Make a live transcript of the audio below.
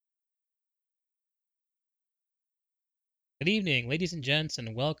Good evening, ladies and gents,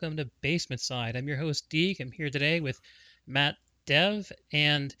 and welcome to Basement Side. I'm your host, Deke. I'm here today with Matt Dev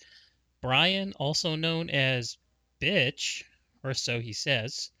and Brian, also known as Bitch, or so he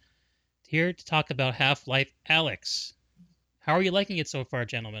says, here to talk about Half Life Alex. How are you liking it so far,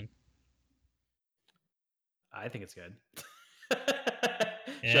 gentlemen? I think it's good.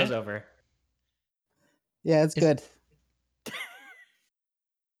 Yeah? Show's over. Yeah, it's Is, good.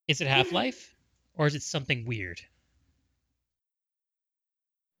 is it Half Life? Or is it something weird?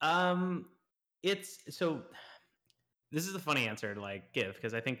 Um, it's so. This is a funny answer to give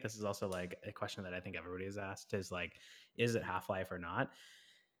because I think this is also like a question that I think everybody has asked is like, is it Half Life or not?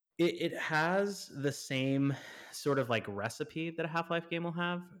 It has the same sort of like recipe that a Half Life game will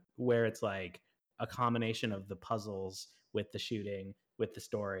have, where it's like a combination of the puzzles with the shooting, with the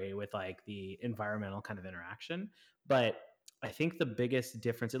story, with like the environmental kind of interaction. But I think the biggest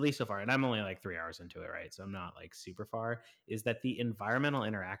difference, at least so far, and I'm only like 3 hours into it, right? So I'm not like super far, is that the environmental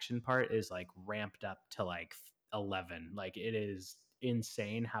interaction part is like ramped up to like 11. Like it is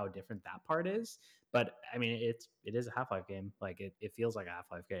insane how different that part is. But I mean, it is a Half Life game. Like it feels like a Half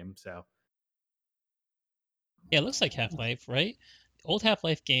Life game. So Yeah, it looks like Half Life, right? Old Half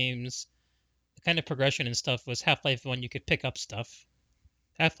Life games, the kind of progression and stuff was Half Life 1, you could pick up stuff.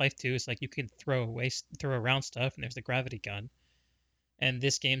 Half Life 2 is like you could throw around stuff, and there's the gravity gun. And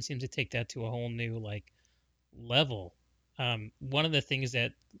this game seems to take that to a whole new level. One of the things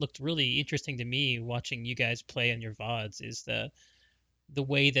that looked really interesting to me watching you guys play on your VODs is the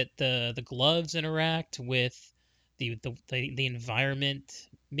way that the gloves interact with the environment.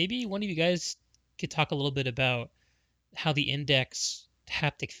 Maybe one of you guys could talk a little bit about how the index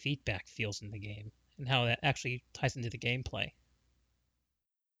haptic feedback feels in the game and how that actually ties into the gameplay.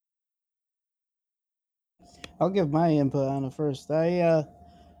 I'll give my input on it first. I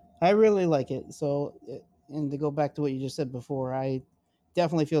really like it. And to go back to what you just said before, I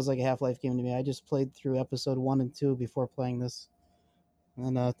definitely feels like a Half Life game to me. I just played through episode 1 and 2 before playing this,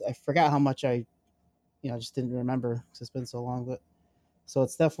 and I forgot how much I just didn't remember because it's been so long. But so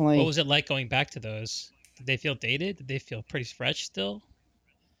it's What definitely. was it like going back to those? Did they feel dated? Did they feel pretty fresh still?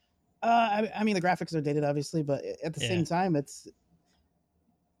 I mean, the graphics are dated, obviously, but at the Yeah. same time, it's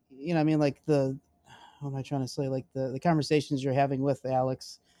I mean, like the what am I trying to say? Like the conversations you're having with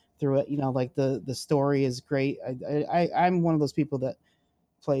Alex through it, like the story is great. I'm one of those people that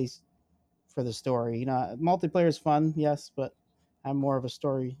plays for the story. Multiplayer is fun, yes, but I'm more of a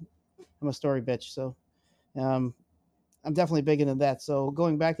story. I'm a story bitch, so um, I'm definitely big into that. So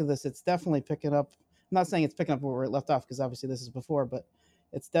going back to this, it's definitely picking up. I'm not saying it's picking up where it left off because obviously this is before, but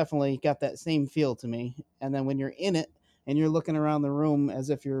it's definitely got that same feel to me. And then when you're in it and you're looking around the room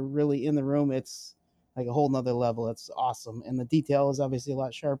as if you're really in the room, it's like a whole nother level. It's awesome, and the detail is obviously a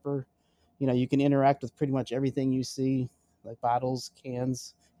lot sharper. You can interact with pretty much everything you see, like bottles,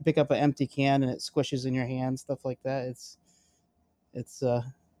 cans. You pick up an empty can and it squishes in your hand, stuff like that. It's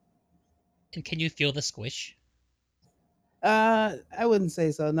And can you feel the squish? I wouldn't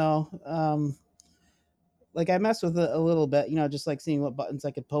say so. No. Like I messed with it a little bit, just like seeing what buttons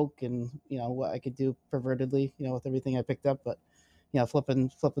I could poke and what I could do pervertedly, with everything I picked up. But flipping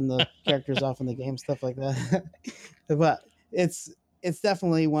the characters off in the game, stuff like that. But it's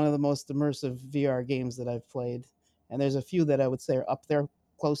definitely one of the most immersive VR games that I've played, and there's a few that I would say are up there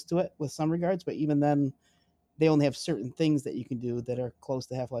close to it with some regards. But even then, they only have certain things that you can do that are close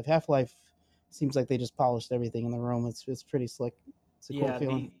to Half Life. Half Life seems like they just polished everything in the room. It's pretty slick. It's a cool yeah,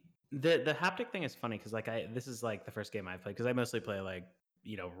 feeling. the haptic thing is funny because like this is like the first game I've played because I mostly play like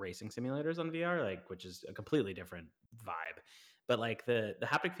racing simulators on VR, like which is a completely different vibe. But like the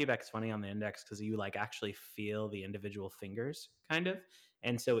haptic feedback is funny on the index because you like actually feel the individual fingers kind of,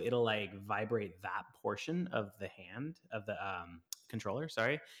 and so it'll like vibrate that portion of the hand of the controller,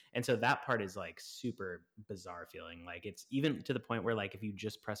 sorry. And so that part is like super bizarre feeling. Like it's even to the point where like if you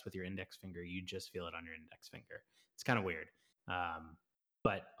just press with your index finger, you just feel it on your index finger. It's kind of weird.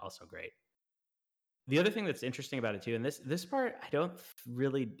 But also great. The other thing that's interesting about it too, and this part I don't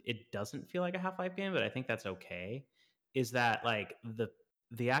really, it doesn't feel like a Half Life game, but I think that's okay. Is that like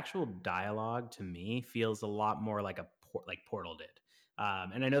the actual dialogue to me feels a lot more like like Portal did.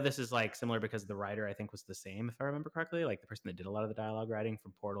 And I know this is like similar because the writer I think was the same, if I remember correctly. Like the person that did a lot of the dialogue writing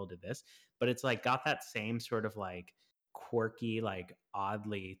from Portal did this, but it's like got that same sort of like quirky, like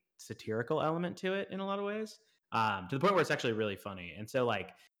oddly satirical element to it in a lot of ways, to the point where it's actually really funny. And so like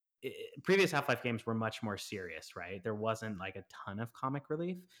previous Half-Life games were much more serious, right? There wasn't like a ton of comic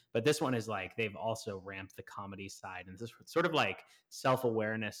relief, but this one is like they've also ramped the comedy side and this sort of like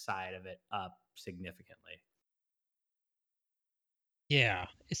self-awareness side of it up significantly. Yeah,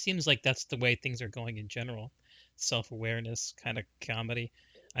 it seems like that's the way things are going in general. self-awareness kind of comedy.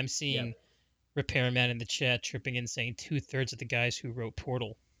 I'm seeing Yep. Repairman in the chat tripping in saying 2/3 of the guys who wrote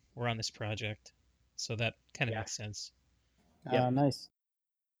Portal were on this project, so that kind of Yeah. makes sense. Yep. Nice.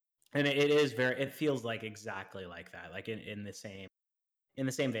 And it is it feels like exactly like that, like in the same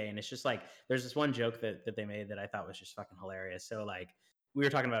vein. It's just like there's this one joke that they made that I thought was just fucking hilarious. So like we were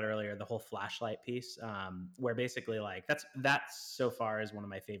talking about earlier, the whole flashlight piece, where basically like that's so far is one of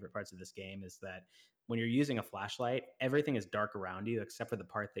my favorite parts of this game is that when you're using a flashlight, everything is dark around you except for the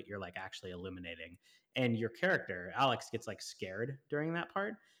part that you're like actually illuminating. And your character, Alex, gets like scared during that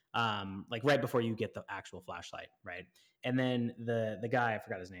part. Like right before you get the actual flashlight, right? And then the guy, I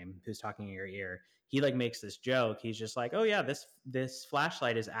forgot his name, who's talking in your ear, he like makes this joke. He's just like, "Oh yeah, this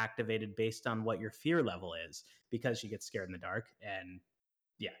flashlight is activated based on what your fear level is because she gets scared in the dark." And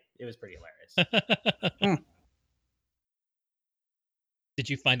yeah, it was pretty hilarious. Did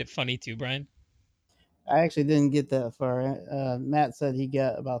you find it funny too, Brian? I actually didn't get that far. Matt said he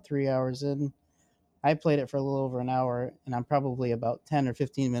got about 3 hours in. I played it for a little over an hour, and I'm probably about 10 or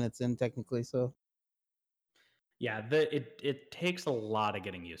 15 minutes in technically. So Yeah, it takes a lot of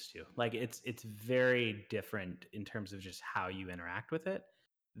getting used to. Like it's very different in terms of just how you interact with it.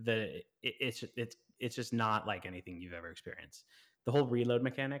 It's just not like anything you've ever experienced. The whole reload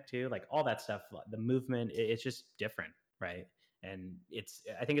mechanic too, like all that stuff, the movement, it's just different, right? And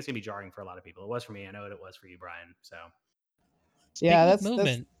I think it's gonna be jarring for a lot of people. It was for me. I know it was for you, Brian. So Speaking yeah, of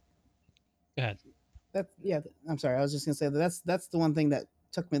movement, go ahead. yeah. I'm sorry. I was just gonna say that's the one thing that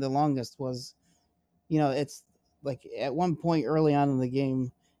took me the longest was, it's like at one point early on in the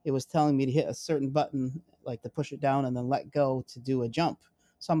game, it was telling me to hit a certain button, like to push it down and then let go to do a jump.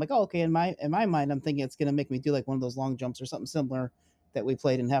 So I'm like, oh, okay. In my mind, I'm thinking it's gonna make me do like one of those long jumps or something similar that we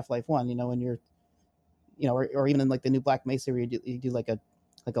played in Half-Life One. When you're, or even in like the new Black Mesa where you do like a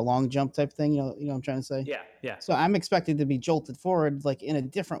long jump type thing. What I'm trying to say. yeah. So I'm expected to be jolted forward like in a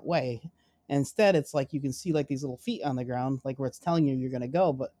different way. And instead, it's like you can see like these little feet on the ground, like where it's telling you you're gonna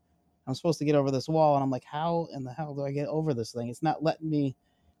go, but I'm supposed to get over this wall, and I'm like, how in the hell do I get over this thing? It's not letting me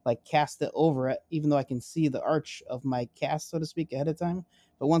like cast it over it, even though I can see the arch of my cast, so to speak, ahead of time.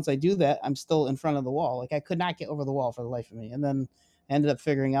 But once I do that, I'm still in front of the wall. Like I could not get over the wall for the life of me. And then I ended up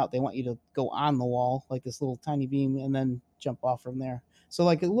figuring out they want you to go on the wall, like this little tiny beam, and then jump off from there. So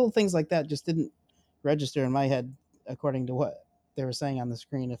like little things like that just didn't register in my head according to what they were saying on the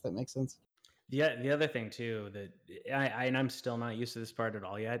screen, if that makes sense. The other thing too that and I'm still not used to this part at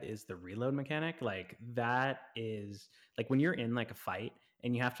all yet is the reload mechanic. Like that is like when you're in like a fight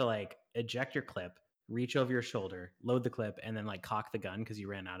and you have to like eject your clip, reach over your shoulder, load the clip, and then like cock the gun because you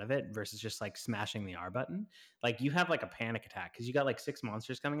ran out of it versus just like smashing the R button. Like you have like a panic attack because you got like 6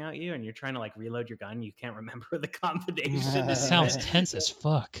 monsters coming at you and you're trying to like reload your gun. You can't remember the combination. This sounds tense as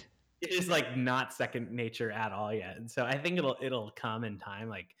fuck. It is like not second nature at all yet. And so I think it'll come in time.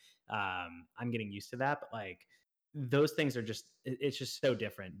 Like I'm getting used to that, but like those things are just it's just so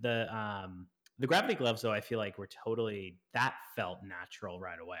different. The gravity gloves though, I feel like were totally that felt natural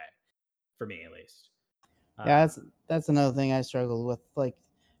right away for me at least. Yeah, that's another thing I struggled with. Like,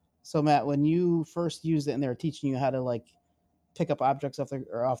 so Matt, when you first used it and they were teaching you how to like pick up objects off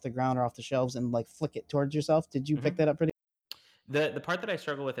the ground or off the shelves and like flick it towards yourself, did you pick that up pretty? The part that I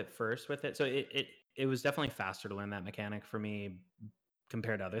struggle with at first with it, so it was definitely faster to learn that mechanic for me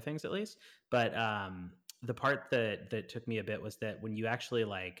compared to other things at least. But the part that took me a bit was that when you actually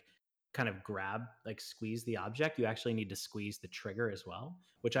like kind of grab like squeeze the object, you actually need to squeeze the trigger as well,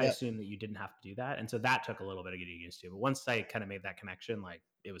 which I Yep. assumed that you didn't have to do that, and so that took a little bit of getting used to. But once I kind of made that connection, like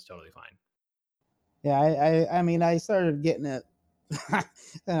it was totally fine. Yeah, I mean, I started getting it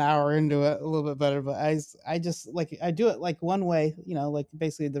an hour into it a little bit better, but I just like I do it like one way, like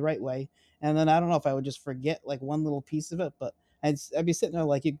basically the right way, and then I don't know if I would just forget like one little piece of it, but I'd be sitting there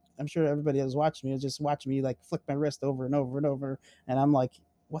like I'm sure everybody that was watching me was just watching me like flick my wrist over and over and over, and I'm like,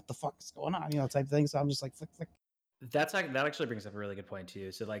 what the fuck is going on, type thing. So I'm just like flick flick. That actually brings up a really good point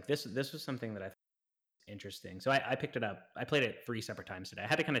too. So like this was something that I interesting. So I picked it up. I played it 3 separate times today. I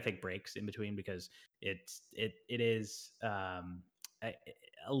had to kind of take breaks in between because it is a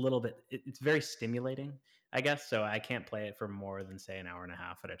little bit. It's very stimulating, I guess. So I can't play it for more than say an hour and a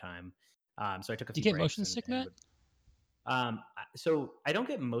half at a time. So I took a Do you few get breaks. motion sick, Matt? So I don't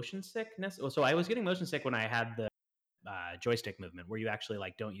get motion sickness. So I was getting motion sick when I had the joystick movement where you actually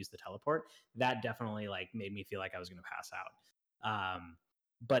like don't use the teleport. That definitely like made me feel like I was going to pass out.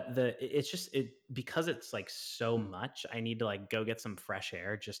 But it's just because it's like so much, I need to like go get some fresh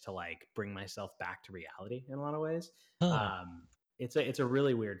air just to like bring myself back to reality in a lot of ways. It's a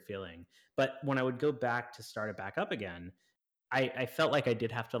really weird feeling. But when I would go back to start it back up again, I felt like I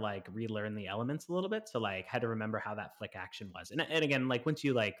did have to like relearn the elements a little bit. So like had to remember how that flick action was. And again, like once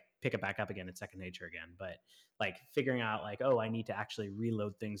you like pick it back up again, it's second nature again. But like figuring out like, oh, I need to actually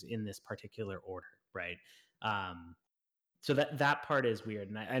reload things in this particular order, right? So that part is weird.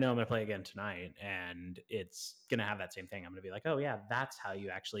 And I know I'm gonna play again tonight, and it's gonna have that same thing. I'm gonna be like, oh yeah, that's how you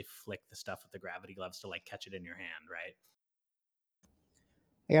actually flick the stuff with the gravity gloves to like catch it in your hand, right?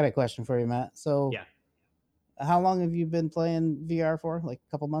 I got a question for you, Matt. So, Yeah. how long have you been playing VR for? Like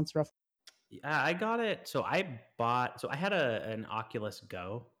a couple months, roughly? Yeah, I got it. So I had an Oculus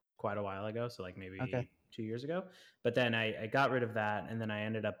Go quite a while ago, so like Okay. maybe 2 years ago. But then I got rid of that, and then I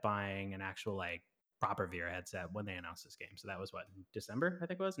ended up buying an actual like proper VR headset when they announced this game. So that was what, December, I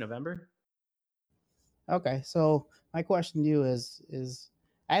think it was, November. Okay. So my question to you is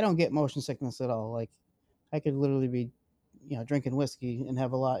I don't get motion sickness at all. Like I could literally be, drinking whiskey and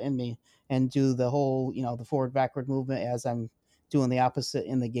have a lot in me and do the whole, the forward backward movement as I'm doing the opposite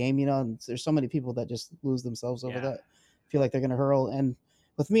in the game. And there's so many people that just lose themselves over Yeah. that, feel like they're gonna hurl. And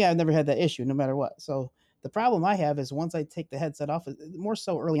with me, I've never had that issue, no matter what. So the problem I have is once I take the headset off, more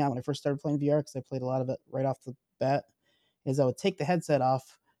so early on when I first started playing VR, because I played a lot of it right off the bat, is I would take the headset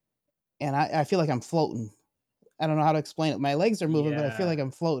off and I feel like I'm floating. I don't know how to explain it. My legs are moving, but I feel Yeah. like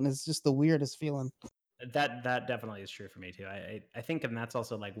I'm floating. It's just the weirdest feeling. That definitely is true for me too. I think, and that's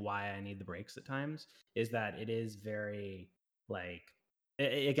also like why I need the breaks at times, is that it is very like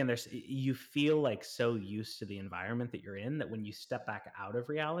again, you feel like so used to the environment that you're in that when you step back out of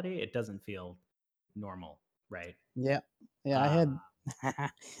reality, it doesn't feel normal, right? Yeah. Yeah, I Um,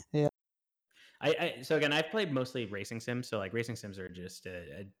 had yeah. so again, I've played mostly racing sims. So like racing sims are just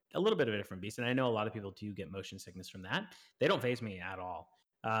a little bit of a different beast, and I know a lot of people do get motion sickness from that. They don't phase me at all.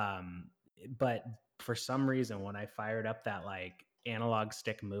 Um, but for some reason, when I fired up that like analog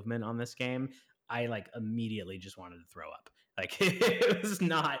stick movement on this game, I like immediately just wanted to throw up. Like it was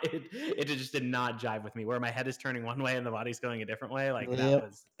not, it just did not jive with me. Where my head is turning one way and the body's going a different way, like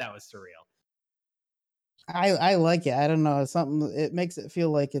Yep. that was surreal. I like it. I don't know. It's something, it makes it feel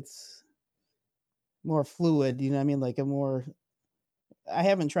like it's more fluid, you know what I mean? Like a more I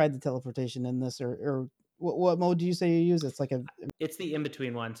haven't tried the teleportation in this, or what mode do you say you use? It's like a It's the in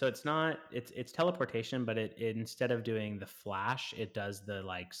between one, so it's teleportation, but it instead of doing the flash, it does the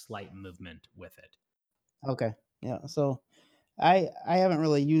like slight movement with it. okay. Yeah. So I haven't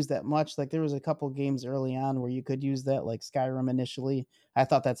really used that much. Like there was a couple games early on where you could use that, like Skyrim initially. I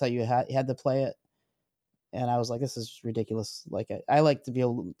thought that's how you had to play it. And I was like, this is ridiculous. Like I like to be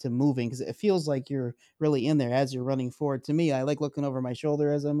able to moving because it feels like you're really in there as you're running forward. To me, I like looking over my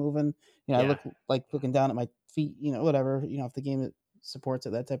shoulder as I'm moving. I Yeah, look like looking down at my feet. Whatever. If the game supports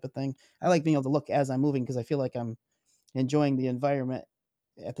it, that type of thing. I like being able to look as I'm moving because I feel like I'm enjoying the environment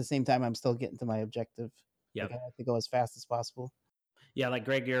at the same time I'm still getting to my objective. Like yep, I like to go as fast as possible. yeah. Like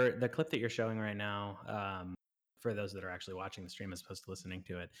Greg, the clip that you're showing right now, for those that are actually watching the stream as opposed to listening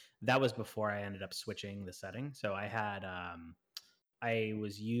to it, that was before I ended up switching the setting. So I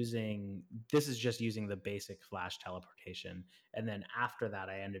was using, this is just using the basic flash teleportation, and then after that,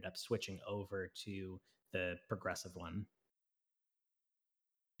 I ended up switching over to the progressive one.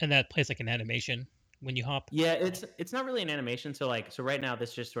 And that plays like an animation when you hop. Yeah, it's not really an animation. So right now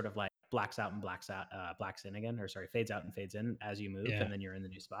this just sort of like blacks out and blacks in again, or sorry, fades out and fades in as you move, Yeah. and then you're in the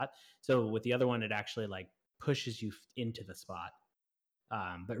new spot. So with the other one, it actually like pushes you into the spot,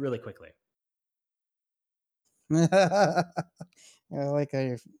 but really quickly. I like how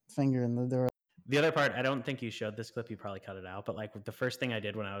your finger in the door. The other part, I don't think you showed this clip. You probably cut it out, but like the first thing I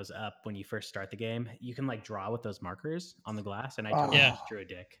did when I was up, when you first start the game, you can like draw with those markers on the glass, and I totally Yeah. just drew a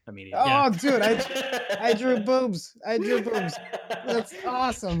dick immediately. Yeah. Oh, dude, I drew boobs. I drew boobs. That's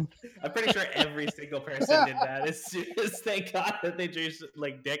awesome. I'm pretty sure every single person did that as soon as they got that they drew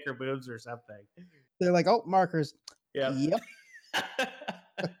like dick or boobs or something. They're like, oh, markers. Yep. Yep.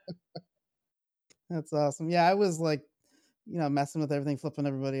 That's awesome. Yeah, I was like, messing with everything, flipping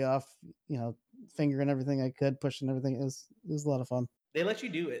everybody off, fingering everything I could, pushing everything. It was a lot of fun. They let you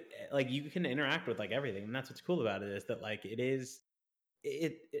do it. Like you can interact with like everything, and that's what's cool about it, is that like it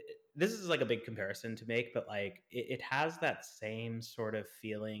this is like a big comparison to make, but like it has that same sort of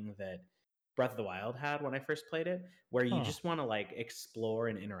feeling that Breath of the Wild had when I first played it, where you Huh. just want to like explore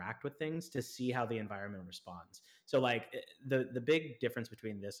and interact with things to see how the environment responds. So like the big difference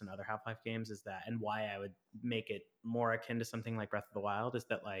between this and other Half-Life games is that, and why I would make it more akin to something like Breath of the Wild, is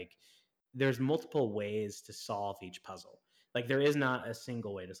that like there's multiple ways to solve each puzzle. Like there is not a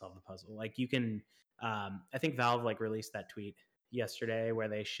single way to solve the puzzle. Like you can, I think Valve like released that tweet yesterday where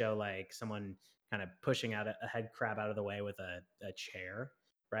they show like someone kind of pushing out a head crab out of the way with a chair.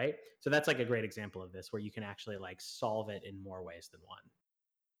 right? So that's like a great example of this, where you can actually like solve it in more ways than one,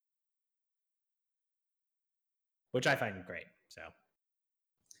 which I find great.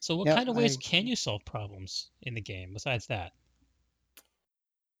 So what Yep, kind of ways can you solve problems in the game besides that?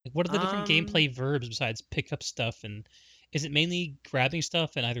 Like, what are the different um, gameplay verbs besides pick up stuff? And is it mainly grabbing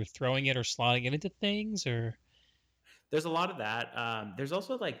stuff and either throwing it or slotting it into things? Or there's a lot of that. There's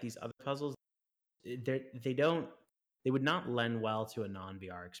also like these other puzzles. They don't they would not lend well to a non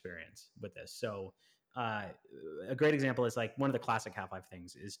VR experience with this. So uh, a great example is like one of the classic Half-Life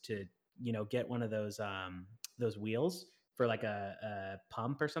things is to get one of those wheels for like a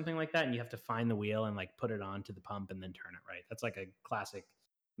pump or something like that, and you have to find the wheel and like put it onto the pump and then turn it right. That's like a classic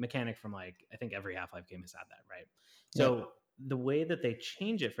mechanic from like I think every Half-Life game has had that, right? Yep. So the way that they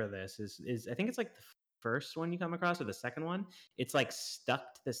change it for this is I think it's like the first one you come across or the second one. It's like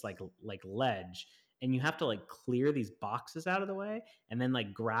stuck to this like ledge, and you have to like clear these boxes out of the way and then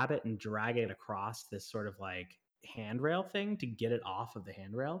like grab it and drag it across this sort of like handrail thing to get it off of the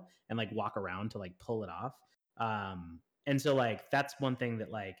handrail and like walk around to like pull it off. And so like that's one thing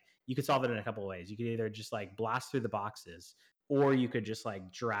that like you could solve it in a couple of ways. You could either just like blast through the boxes, or you could just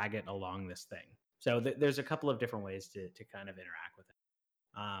like drag it along this thing. So there's a couple of different ways to kind of interact with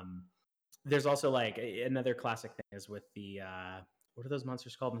it. There's also like another classic thing is with the what are those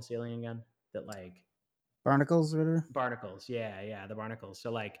monsters called in this Alien again? That like Barnacles or whatever. barnacles. Yeah, the barnacles.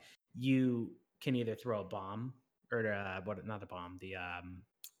 So like you can either throw a bomb or what? Not the bomb.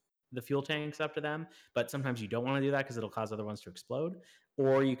 The fuel tanks up to them, but sometimes you don't want to do that because it'll cause other ones to explode.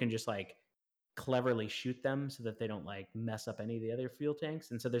 Or you can just like cleverly shoot them so that they don't like mess up any of the other fuel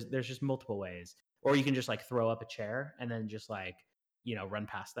tanks. And so there's just multiple ways. Or you can just like throw up a chair and then just like run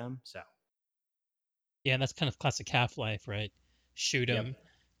past them. So yeah, that's kind of classic Half-Life, right? Shoot yep, them,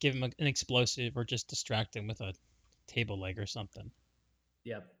 give them an explosive, or just distract them with a table leg or something.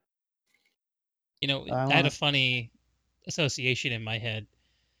 yep. I I had want a to. funny association in my head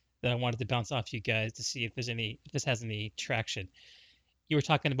that I wanted to bounce off you guys to see if this has any traction. You were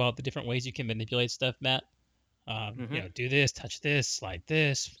talking about the different ways you can manipulate stuff, Matt. Mm-hmm. Do this, touch this, slide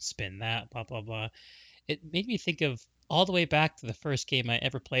this, spin that, blah blah blah. It made me think of all the way back to the first game I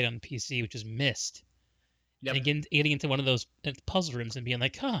ever played on PC, which was Myst. And Yep. again, getting into one of those puzzle rooms and being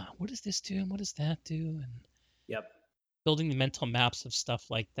like, huh, what does this do and what does that do? And Yep. building the mental maps of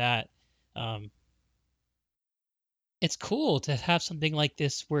stuff like that. Um, it's cool to have something like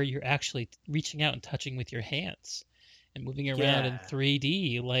this where you're actually reaching out and touching with your hands and moving around in Yeah.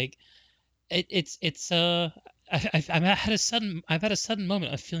 3D. Like it's I've had a sudden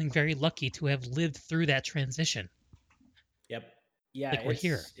moment of feeling very lucky to have lived through that transition. Yep. Yeah, Like we're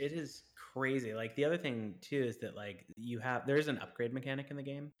here. it is crazy. Like the other thing too is that like there's an upgrade mechanic in the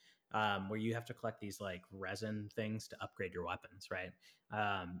game, where you have to collect these like resin things to upgrade your weapons, right?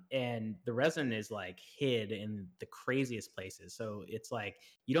 And the resin is like hid in the craziest places. So it's like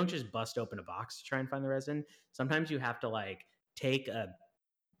you don't just bust open a box to try and find the resin. Sometimes you have to like take a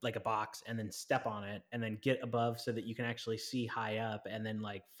box and then step on it and then get above so that you can actually see high up and then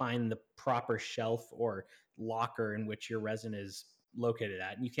like find the proper shelf or locker in which your resin is located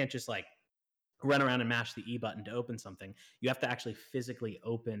at. And you can't just like run around and mash the E button to open something. You have to actually physically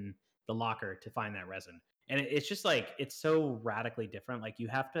open the locker to find that resin. And it's just like it's so radically different. Like you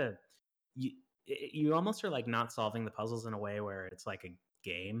you almost are like not solving the puzzles in a way where it's like a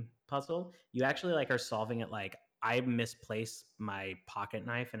game puzzle. You actually like are solving it like I misplaced my pocket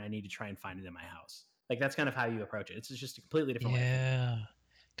knife and I need to try and find it in my house. Like that's kind of how you approach it. It's just a completely different way of thinking. Yeah.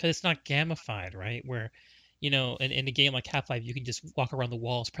 Because it's not gamified, right? Where, in a game like Half-Life, you can just walk around the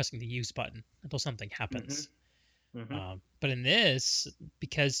walls pressing the use button until something Mm-hmm. happens. Mm-hmm. But in this,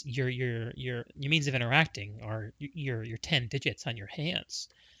 because your means of interacting are your 10 digits on your hands,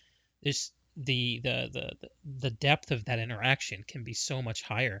 there's the depth of that interaction can be so much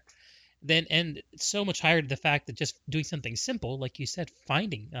higher. And so much higher to the fact that just doing something simple, like you said,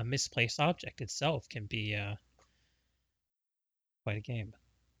 finding a misplaced object itself can be quite a game.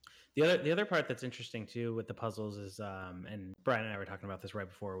 The other part that's interesting too with the puzzles is and Brian and I were talking about this right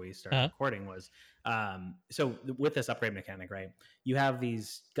before we started Uh, recording was so with this upgrade mechanic, right? You have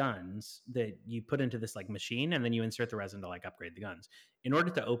these guns that you put into this like machine and then you insert the resin to like upgrade the guns. In order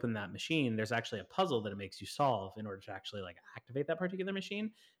to open that machine, there's actually a puzzle that it makes you solve in order to actually like activate that particular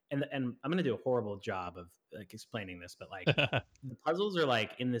machine. And I'm gonna do a horrible job of like explaining this, but like the puzzles are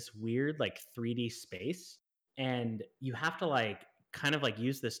like in this weird like 3D space and you have to like kind of like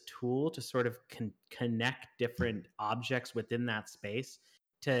use this tool to sort of connect different objects within that space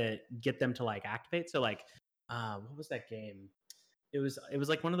to get them to like activate. So like what was that game? it was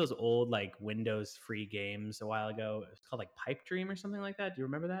like one of those old like Windows free games a while ago. It was called like Pipe Dream or something like that. Do you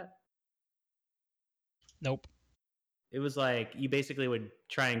remember that? Nope. It was like you basically would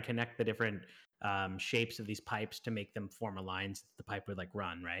try and connect the different shapes of these pipes to make them form a line so the pipe would like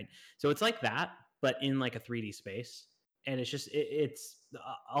run, right? So it's like that, but in like a 3D space. And it's just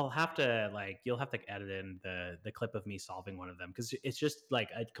I'll have to like you'll have to edit in the clip of me solving one of them because it's just like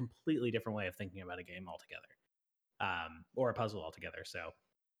a completely different way of thinking about a game altogether, or a puzzle altogether. So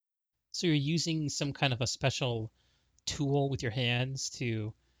you're using some kind of a special tool with your hands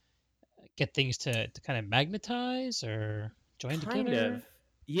to get things to kind of magnetize or join Kind of. together?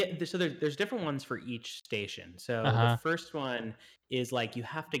 Yeah, so there's different ones for each station. So the Uh-huh. first one is like you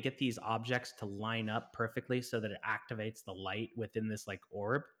have to get these objects to line up perfectly so that it activates the light within this like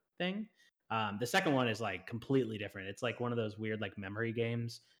orb thing. The second one is like completely different. It's like one of those weird like memory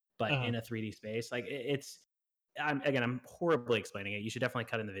games, but Uh-huh. in a 3D space. Like I'm horribly explaining it. You should definitely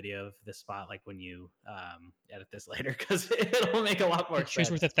cut in the video of this spot, like when you edit this later, because it'll make a lot more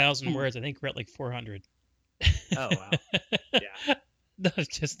Pictures worth sense. 1,000 words. I think we're at like 400. Oh wow, yeah, No, it's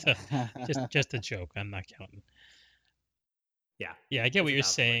just a joke. I'm not counting. yeah, Yeah, I get what it's you're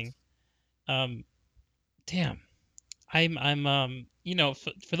 1,000 saying. words. Um, damn. I'm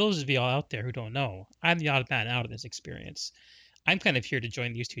for those of you all out there who don't know, I'm the odd man out of this experience. I'm kind of here to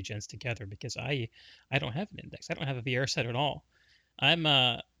join these two gens together because I don't have an index. I don't have a VR set at all. I'm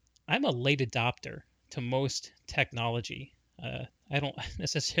a I'm a late adopter to most technology. I don't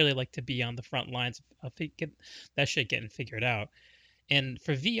necessarily like to be on the front lines of get that shit getting figured out. And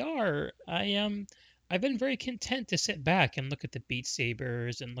for VR, I've been very content to sit back and look at the Beat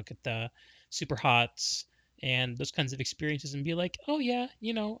Sabers and look at the Super Hots and those kinds of experiences and be like, oh yeah,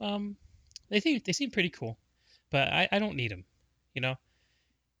 they seem pretty cool, but I don't need them, you know.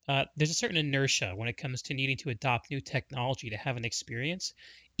 There's a certain inertia when it comes to needing to adopt new technology to have an experience,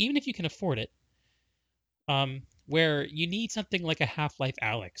 even if you can afford it. Where you need something like a Half-Life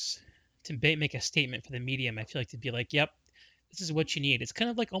Alex to make a statement for the medium. I feel like to be like, yep, this is what you need. It's kind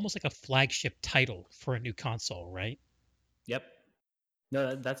of like almost like a flagship title for a new console, right? Yep.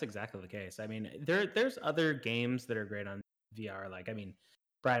 No, that's exactly the case. I mean, there's other games that are great on VR. Like, I mean,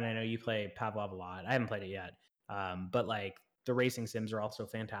 Brian, I know you play Pavlov a lot. I haven't played it yet, but like the racing sims are also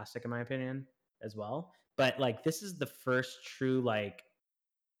fantastic in my opinion as well. But like, this is the first true like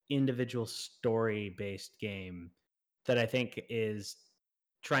individual story based game that I think is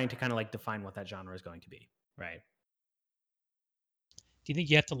trying to kind of like define what that genre is going to be. Right. Do you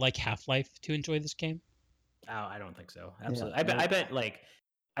think you have to like Half-Life to enjoy this game? Oh, I don't think so. Yeah, Absolutely. I nope. bet like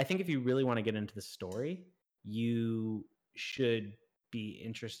I think if you really want to get into the story, you should be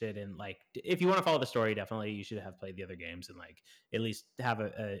interested in like if you want to follow the story, definitely you should have played the other games and like at least have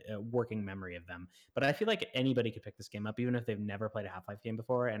a working memory of them. But I feel like anybody could pick this game up, even if they've never played a Half-Life game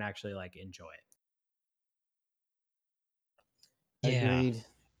before, and actually like enjoy it. Yeah, Agreed.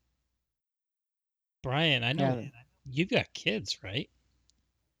 Brian, I know Yeah, you've got kids, right?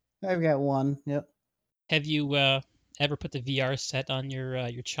 I've got one. Yep. Have you ever put the VR set on your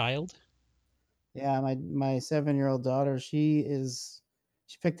child? Yeah, my 7-year-old daughter, she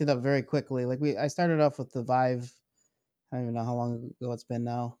picked it up very quickly. Like I started off with the Vive. I don't even know how long ago it's been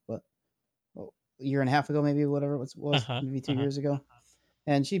now, but a year and a half ago, maybe whatever it Uh was, huh. maybe two Uh huh. years ago.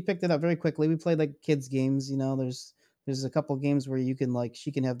 And she picked it up very quickly. We played like kids games. There's a couple games where you can like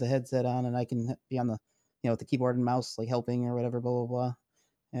she can have the headset on and I can be on the with the keyboard and mouse like helping or whatever, blah blah blah.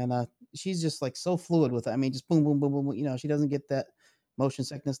 And she's just like so fluid with it. I mean, just boom boom boom boom. She doesn't get that motion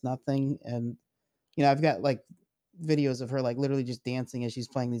sickness, nothing. And I've got like videos of her like literally just dancing as she's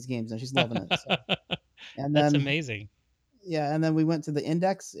playing these games and she's loving it. So and That's then amazing. yeah, and then we went to the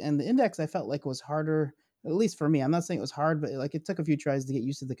index, and the index I felt like was harder, at least for me. I'm not saying it was hard, but like it took a few tries to get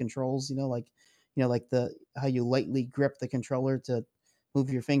used to the controls. Like the how you lightly grip the controller to move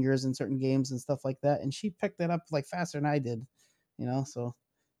your fingers in certain games and stuff like that. And she picked that up like faster than I did. So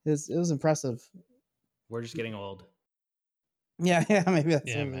it was impressive. We're just getting old. Yeah, yeah, maybe that's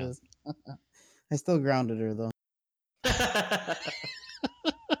Yeah, what it man. is. I still grounded her though.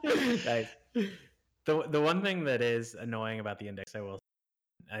 Nice. The one thing that is annoying about the index,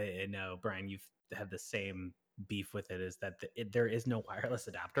 I know Brian, you've had the same beef with it, is that there is no wireless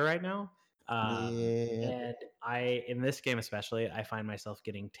adapter right now. Yeah, And in this game especially, I find myself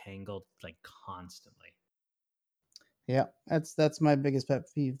getting tangled like constantly. yeah, that's my biggest pet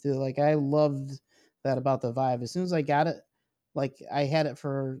peeve too. Like I loved that about the Vive. As soon as I got it, like I had it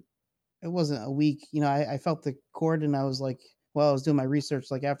for it wasn't a week. I felt the cord and I was like, well, I was doing my research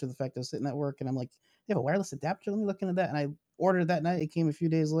like after the fact. I was sitting at work and I'm like, they have a wireless adapter. Let me look into that. And I ordered that night. It came a few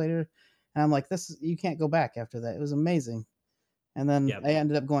days later, and I'm like, this you can't go back after that. It was amazing. And then Yep. I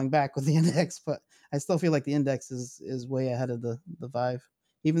ended up going back with the index, but I still feel like the index is way ahead of the Vive,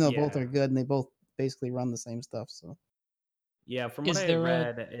 even though both Yeah. are good and they both basically run the same stuff. So Yeah, from what Is I there a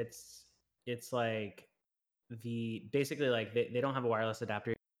read, it's like basically like they don't have a wireless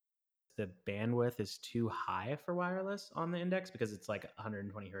adapter. The bandwidth is too high for wireless on the index because it's like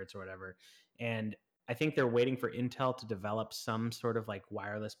 120 hertz or whatever. And I think they're waiting for Intel to develop some sort of like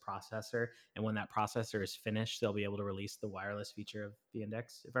wireless processor. And when that processor is finished, they'll be able to release the wireless feature of the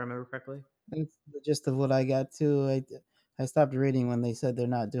index, if I remember correctly. that's the gist of what I got too. I stopped reading when they said they're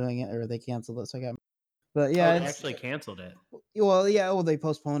not doing it or they canceled it. So I got, but yeah, Oh, they it's actually canceled it. well, yeah. Oh, they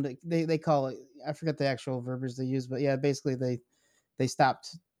postponed it. They call it. I forget the actual verbiage they use, but yeah, basically they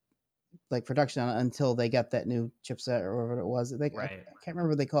stopped like production on it until they got that new chipset or whatever it was. I Right. can't remember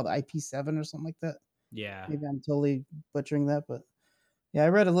what they called it, IP7 or something like that. Yeah. Maybe I'm totally butchering that, but yeah, I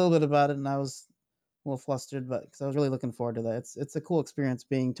read a little bit about it and I was a little flustered, but because I was really looking forward to that. It's a cool experience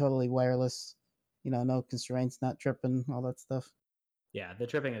being totally wireless, no constraints, not tripping, all that stuff. Yeah, the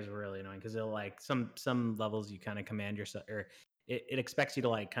tripping is really annoying because it'll like some levels you kind of command yourself, or it expects you to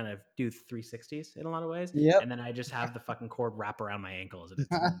like kind of do 360s in a lot of ways, Yep. and then I just have the fucking cord wrap around my ankles and it's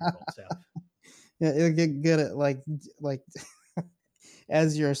brutal. So Yeah, it'll get good at like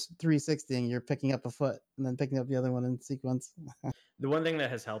as you're 360ing, you're picking up a foot and then picking up the other one in sequence. the one thing that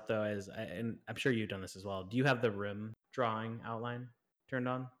has helped though is, and I'm sure you've done this as well. Do you have the rim drawing outline turned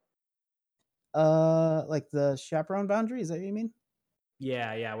on? Like the chaperone boundary, is that what you mean?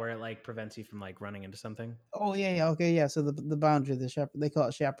 Yeah, yeah, where it like prevents you from like running into something. Oh yeah, okay, yeah. So the boundary, they call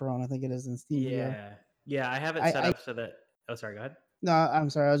it chaperone, I think it is in Steam VR. Yeah, yeah, I have it set I up so that. Oh, sorry. Go ahead. no, I'm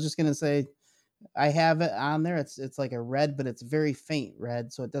sorry. I was just gonna say I have it on there. It's like a red, but it's very faint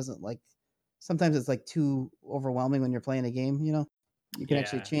red, so it doesn't like. Sometimes it's like too overwhelming when you're playing a game. You can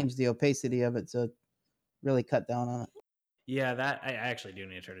actually Yeah, change the opacity of it to really cut down on it. yeah, that I actually do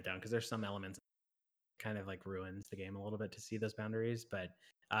need to turn it down because there's some elements kind of like ruins the game a little bit to see those boundaries. But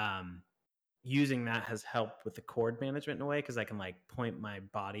um, using that has helped with the cord management in a way because I can like point my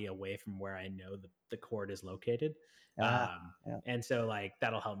body away from where I know the cord is located. Ah, yeah, And so like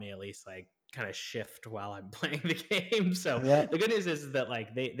that'll help me at least like kind of shift while I'm playing the game. So yeah, the good news is that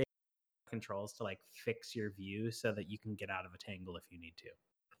like they have controls to like fix your view so that you can get out of a tangle if you need to.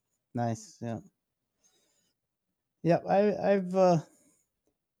 nice, yeah, yeah.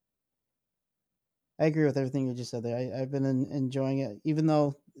 I agree with everything you just said there. I've been enjoying it, even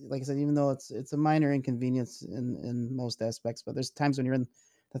though, like I said, even though it's a minor inconvenience in most aspects. But there's times when you're in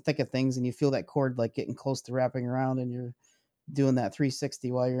the thick of things and you feel that cord like getting close to wrapping around, and you're doing that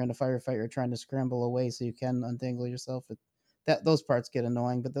 360 while you're in a firefight. You're trying to scramble away so you can untangle yourself. That those parts get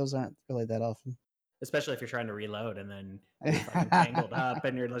annoying, but those aren't really that often. Especially if you're trying to reload and then you're fucking tangled up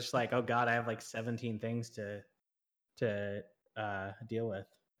and you're just like, oh god, I have like 17 things to deal with.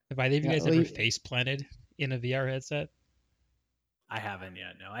 have either of you Yeah, guys ever face planted in a VR headset? I haven't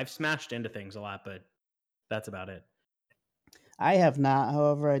yet. No, I've smashed into things a lot, but that's about it. I have not.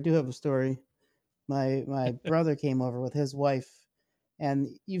 However, I do have a story. My brother came over with his wife, and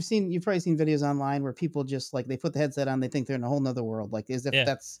you've probably seen videos online where people just like they put the headset on, they think they're in a whole nother world, like as if Yeah.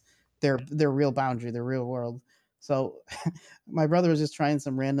 that's their real boundary, their real world. So my brother was just trying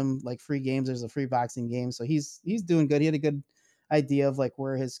some random like free games. There's a free boxing game, so he's doing good. He had a good idea of like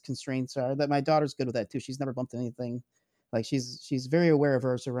where his constraints are. That my daughter's good with that too. She's never bumped anything. Like she's very aware of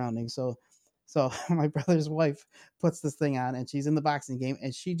her surroundings. So my brother's wife puts this thing on and she's in the boxing game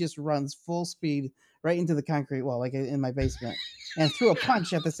and she just runs full speed right into the concrete wall, like in my basement, and threw a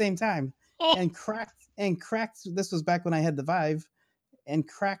punch at the same time Oh, and cracked. This was back when I had the Vive, and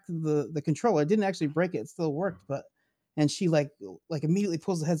cracked the controller. It didn't actually break it; it still worked. But and she like immediately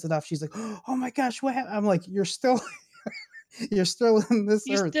pulls the headset off. She's like, "Oh my gosh, what happened?" I'm like, "You're still you're still in this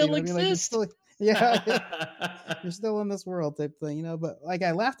you earth." You know still what I mean? Like you're exist. still yeah. You're still in this world type thing, But like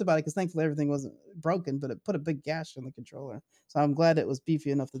I laughed about it because thankfully everything wasn't broken, but it put a big gash in the controller. So I'm glad it was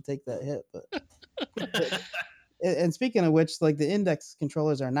beefy enough to take that hit. But and speaking of which, like the index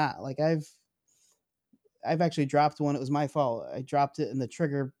controllers are not like I've actually dropped one. It was my fault. I dropped it and the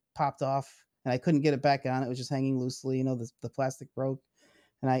trigger popped off and I couldn't get it back on. It was just hanging loosely. The plastic broke.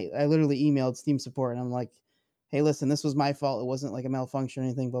 And I literally emailed Steam support and I'm like, hey, listen, this was my fault. It wasn't like a malfunction or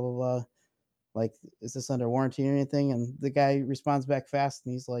anything, blah, blah, blah. Like, is this under warranty or anything? And the guy responds back fast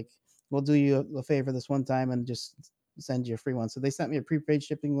and he's like, we'll do you a favor this one time and just send you a free one. So they sent me a prepaid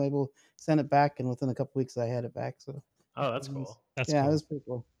shipping label, sent it back, and within a couple weeks I had it back. So Oh, that's cool. That's yeah, cool. it was pretty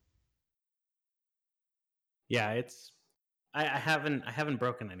cool. Yeah, it's I haven't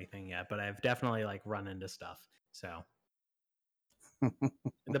broken anything yet, but I've definitely like run into stuff. So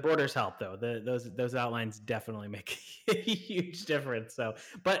The borders help though. Those outlines definitely make a huge difference. So,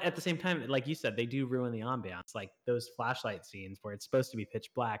 but at the same time, like you said, they do ruin the ambiance. Like those flashlight scenes where it's supposed to be pitch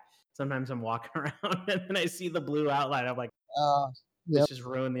black. Sometimes I'm walking around and then I see the blue outline. I'm like, Yep. this just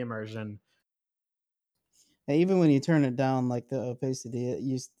ruined the immersion. And even when you turn it down, like the opacity,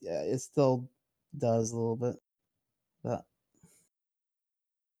 it still does a little bit. But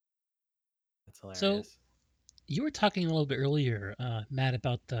That's So hilarious. you were talking a little bit earlier, Matt,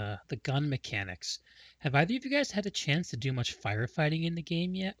 about the gun mechanics. Have either of you guys had a chance to do much firefighting in the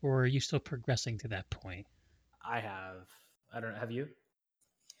game yet, or are you still progressing to that point? I have. I don't know. Have you?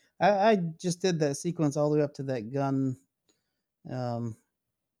 I just did that sequence all the way up to that gun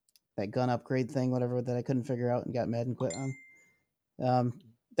upgrade thing, whatever that I couldn't figure out and got mad and quit on.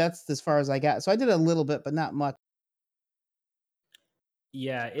 That's as far as I got. So I did a little bit, but not much.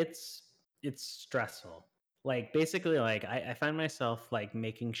 Yeah, it's stressful. Like basically, like I find myself like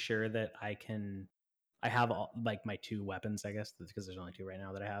making sure that I have all like my two weapons, I guess, because there's only two right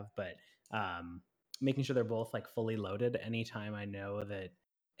now that I have, but making sure they're both like fully loaded anytime I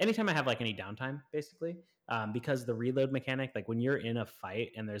have like any downtime, basically. Because the reload mechanic, like when you're in a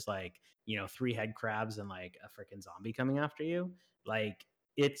fight and there's like, 3 head crabs and like a freaking zombie coming after you, like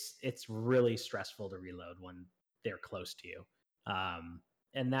it's really stressful to reload when they're close to you.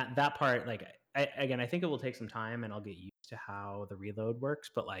 And that part, like I think it will take some time and I'll get used to how the reload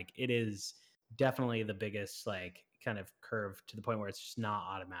works, but like it is definitely the biggest like kind of curve to the point where it's just not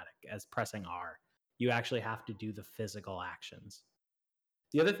automatic as pressing R. You actually have to do the physical actions.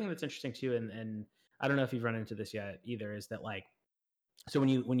 The other thing that's interesting too, and I don't know if you've run into this yet either, is that like so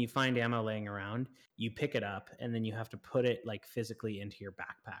when you find ammo laying around, you pick it up and then you have to put it like physically into your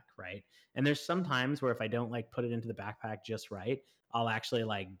backpack, right? And there's some times where if I don't like put it into the backpack just right, I'll actually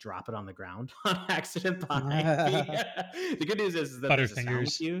like drop it on the ground on accident behind me. The good news is that there's a sound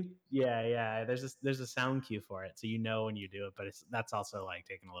Butterfingers. cue. Yeah. There's a sound cue for it, so you know when you do it. But that's also like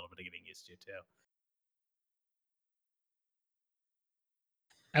taking a little bit of getting used to too.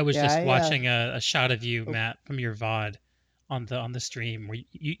 I was Yeah, just I watching a shot of you, oh, Matt, from your VOD on the stream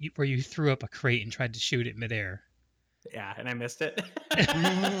where you threw up a crate and tried to shoot it midair. Yeah, and I missed it.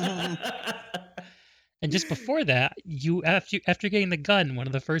 And just before that, you after getting the gun, one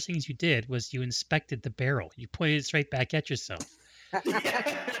of the first things you did was you inspected the barrel. You pointed it straight back at yourself. Yeah,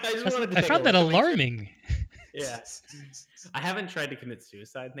 I just wanted to I take a found that look to make sure. alarming. Yeah. I haven't tried to commit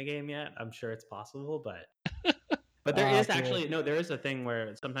suicide in the game yet. I'm sure it's possible, but there is cool. actually there is a thing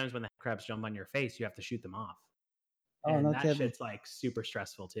where sometimes when the crabs jump on your face, you have to shoot them off. Oh, And no that kidding. shit's like super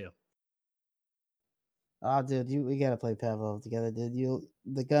stressful too. Oh, dude, we gotta play Pavlov together, dude.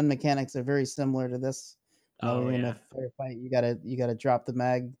 The gun mechanics are very similar to this. Oh, When you're in yeah. a firefight, you gotta drop the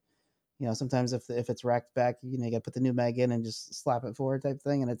mag. Sometimes if it's racked back, you gotta put the new mag in and just slap it forward type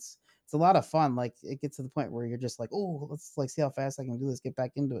thing, and it's a lot of fun. Like it gets to the point where you're just like, oh, let's like see how fast I can do this, get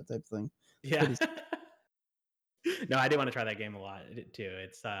back into it type thing. Yeah. No, I do want to try that game a lot too.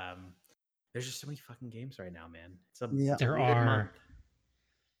 It's there's just so many fucking games right now, man. It's a There weird are. month.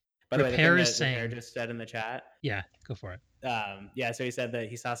 By the way, the thing Repair that is Bear saying, just said in the chat, yeah, go for it. so he said that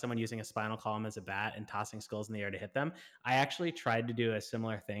he saw someone using a spinal column as a bat and tossing skulls in the air to hit them. I actually tried to do a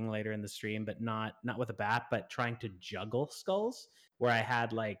similar thing later in the stream, but not with a bat, but trying to juggle skulls, where I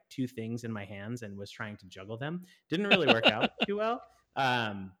had like two things in my hands and was trying to juggle them. Didn't really work out too well,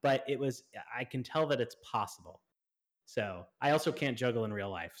 but I can tell that it's possible. So I also can't juggle in real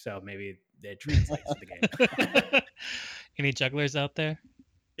life, so maybe it translates to the game. Any jugglers out there?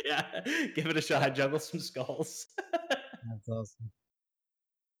 Yeah, give it a shot. Juggle some skulls. That's awesome.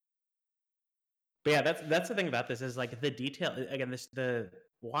 But yeah, that's the thing about this is like the detail. Again, the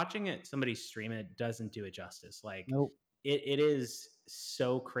watching it somebody stream it doesn't do it justice. Like Nope. it is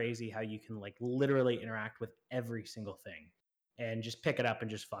so crazy how you can like literally interact with every single thing and just pick it up and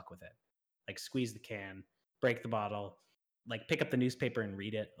just fuck with it. Like squeeze the can, break the bottle, like pick up the newspaper and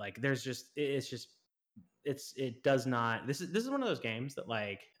read it. Like there's just it does not. This is one of those games that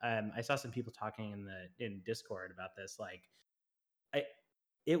like I saw some people talking in Discord about this. Like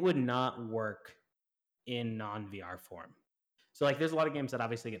it would not work in non-VR form. So like there's a lot of games that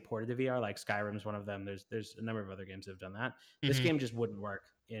obviously get ported to VR, like Skyrim's one of them. There's a number of other games that have done that. This game just wouldn't work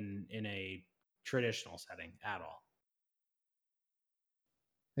in a traditional setting at all.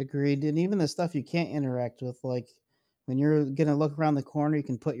 Agreed. And even the stuff you can't interact with, like when you're gonna look around the corner, you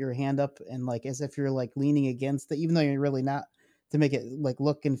can put your hand up and like as if you're like leaning against it, even though you're really not, to make it like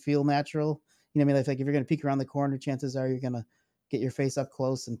look and feel natural. What I mean? Like if you're gonna peek around the corner, chances are you're gonna get your face up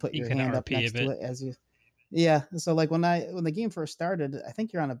close and put You your can hand up RP a next to bit. it as you. Yeah. So like when the game first started, I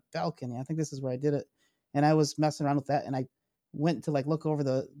think you're on a balcony. I think this is where I did it, and I was messing around with that, and went to like look over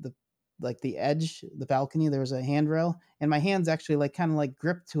the edge, the balcony, there was a handrail, and my hands actually like kind of like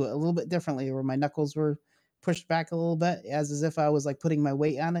gripped to it a little bit differently, where my knuckles were pushed back a little bit, as if I was like putting my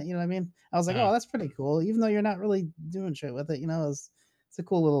weight on it. You know what I mean? I was like, oh, that's pretty cool, even though you're not really doing shit with it. You know, it's a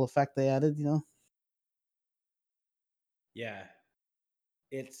cool little effect they added. You know? Yeah,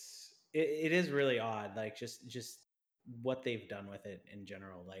 it is really odd. Like just what they've done with it in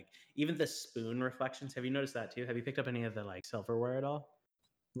general. Like even the spoon reflections. Have you noticed that too? Have you picked up any of the like silverware at all?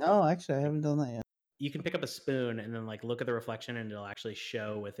 No, actually, I haven't done that yet. You can pick up a spoon and then like look at the reflection, and it'll actually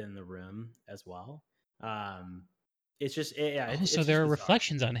show within the room as well. It's just so there are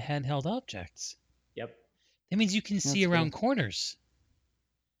reflections on handheld objects. Yep. That means you can see around corners.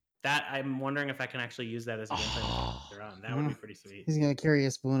 That I'm wondering if I can actually use that as a gameplay around. That would be pretty sweet. He's gonna carry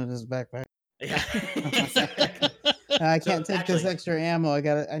a spoon in his backpack. Yeah. Exactly. I can't take this extra ammo.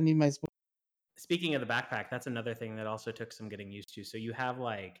 I need my spoon. Speaking of the backpack, that's another thing that also took some getting used to. So you have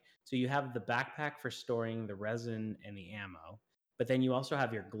the backpack for storing the resin and the ammo, but then you also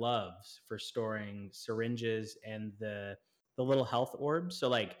have your gloves for storing syringes and the little health orbs. So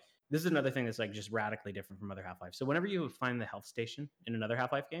like this is another thing that's like just radically different from other Half-Life. So whenever you find the health station in another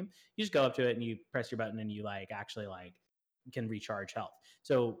Half-Life game, you just go up to it and you press your button and you like actually like can recharge health.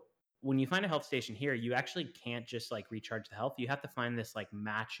 So when you find a health station here, you actually can't just like recharge the health. You have to find this like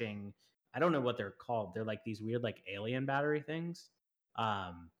matching, I don't know what they're called. They're like these weird like alien battery things.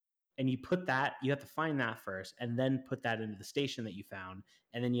 And you have to find that first and then put that into the station that you found.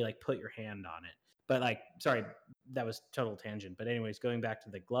 And then you like put your hand on it. But like, sorry, that was total tangent. But anyways, going back to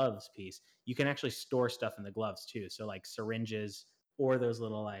the gloves piece, you can actually store stuff in the gloves too. So like syringes or those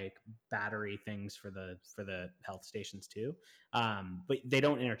little like battery things for the health stations too. But they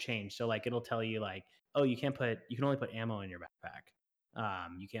don't interchange. So like it'll tell you like, oh, you can only put ammo in your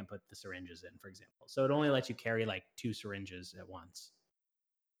backpack. You can't put the syringes in, for example. So it only lets you carry like 2 syringes at once.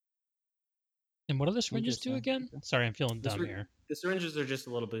 And what do the syringes do again? Sorry, I'm feeling dumb here. The syringes are just a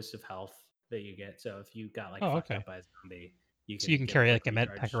little boost of health that you get. So if you got like fucked up by a zombie, you can carry like a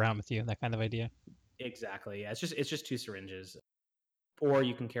med pack around with you, that kind of idea. Exactly. Yeah, it's just 2 syringes, or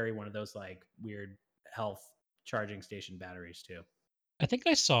you can carry one of those like weird health charging station batteries too. I think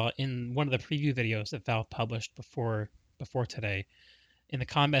I saw in one of the preview videos that Valve published before today, in the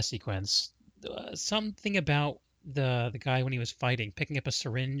combat sequence, something about the guy when he was fighting, picking up a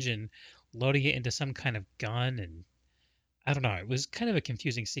syringe and loading it into some kind of gun, and I don't know. It was kind of a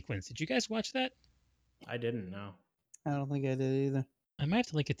confusing sequence. Did you guys watch that? I didn't know. I don't think I did either. I might have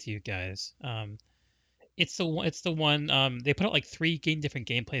to link it to you guys. It's the one they put out like 3 different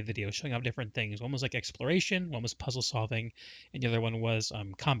gameplay videos showing off different things. One was like exploration, one was puzzle solving, and the other one was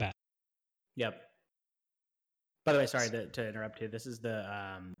combat. Yep. By the way, sorry to interrupt you. This is the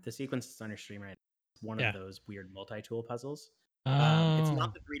sequence that's on your stream right now. One of those weird multi-tool puzzles. It's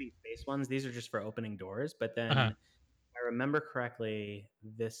not the 3D space ones. These are just for opening doors. But then, if I remember correctly,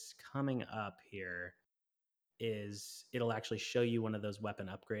 this coming up here it'll actually show you one of those weapon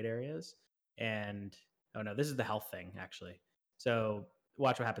upgrade areas. And oh no, this is the health thing actually. So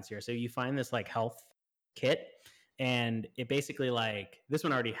watch what happens here. So you find this like health kit, and it basically like this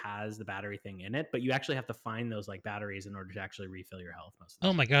one already has the battery thing in it, but you actually have to find those like batteries in order to actually refill your health. Most of the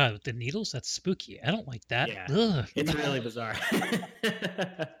time. My god, with the needles, that's spooky. I don't like that. Yeah, ugh. It's really bizarre.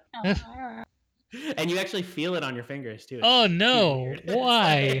 And you actually feel it on your fingers too. Oh no!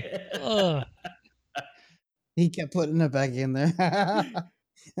 Why? Ugh. He kept putting it back in there.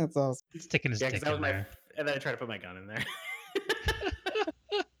 That's awesome. He's sticking his dick in there. And then I tried to put my gun in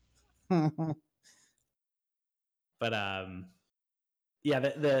there. But yeah,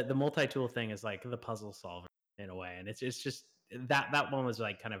 the multi-tool thing is like the puzzle solver in a way, and it's just that one was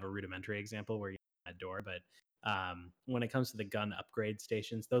like kind of a rudimentary example where you had a door, but when it comes to the gun upgrade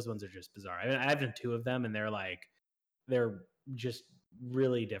stations, those ones are just bizarre. I mean, I've done 2 of them, and they're just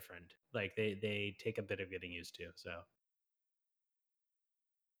really different. Like they take a bit of getting used to. So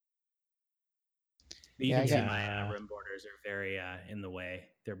you can see my room borders are very in the way.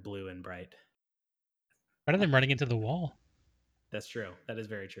 They're blue and bright. Rather than running into the wall. That's true. That is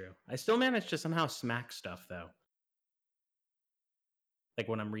very true. I still manage to somehow smack stuff though. Like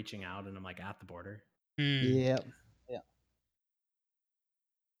when I'm reaching out and I'm like at the border. Yep.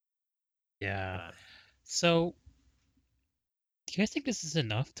 Yeah. So, do you guys think this is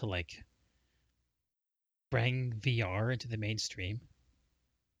enough to like bring VR into the mainstream?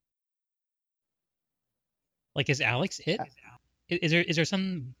 Like, is Alex it? Is there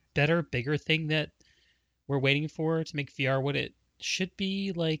some better, bigger thing that we're waiting for to make VR what it should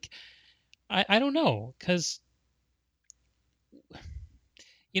be? Like, I don't know, because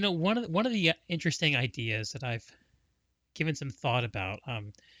one of the interesting ideas that I've given some thought about.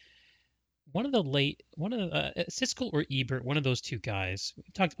 One of the Siskel or Ebert, one of those two guys, we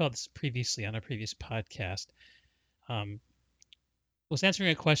talked about this previously on a previous podcast, um, was answering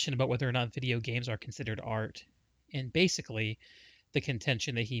a question about whether or not video games are considered art. And basically, the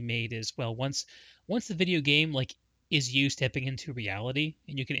contention that he made is, well, once the video game like is you stepping into reality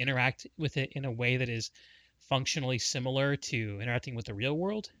and you can interact with it in a way that is functionally similar to interacting with the real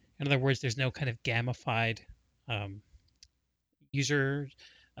world. In other words, there's no kind of gamified um, user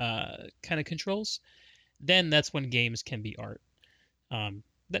kind of controls. Then that's when games can be art.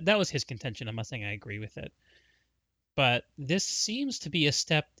 That was his contention. I'm not saying I agree with it, but this seems to be a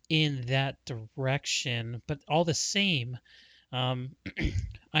step in that direction. But all the same, um,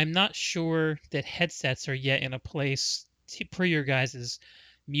 I'm not sure that headsets are yet in a place per your guys'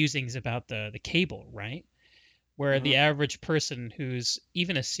 musings about the cable, right? Where the average person who's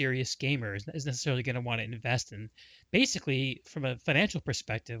even a serious gamer is necessarily going to want to invest in, basically, from a financial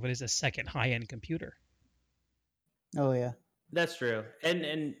perspective, what is a second high-end computer. Oh yeah, That's true.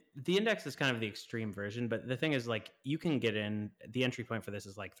 And the Index is kind of the extreme version, but the thing is, like, you can get in. The entry point for this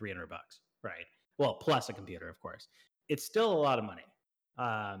is like $300, right? Well, plus a computer, of course. It's still a lot of money.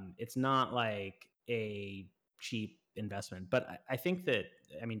 It's not like a cheap investment, but I think that,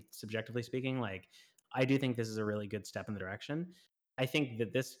 I mean, subjectively speaking, like, I do think this is a really good step in the direction. I think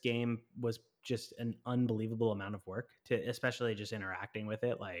that this game was just an unbelievable amount of work to, especially just interacting with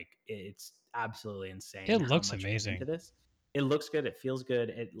it. Like, it's absolutely insane. It how looks much went amazing. into this. It looks good. It feels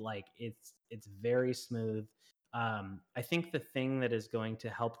good. It's very smooth. I think the thing that is going to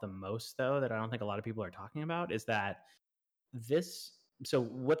help the most, though, that I don't think a lot of people are talking about, is that this. So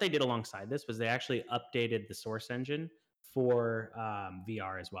what they did alongside this was they actually updated the source engine for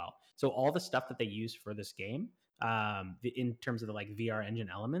VR as well. So all the stuff that they use for this game, in terms of the like VR engine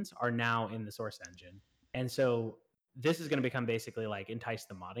elements, are now in the source engine, and so this is going to become basically like entice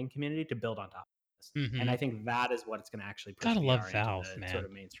the modding community to build on top. And I think that is what it's going to actually push Gotta love VR into Valve, the man. sort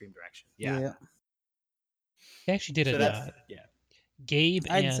of mainstream direction. Yeah. They actually did So it. that's Gabe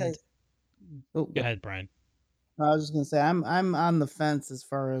I'd and say. Oh, go ahead, Brian. I was just gonna say I'm on the fence as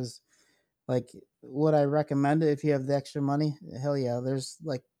far as like would I recommend it if you have the extra money? Hell yeah, there's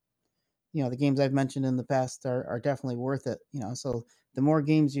like the games I've mentioned in the past are definitely worth it. So the more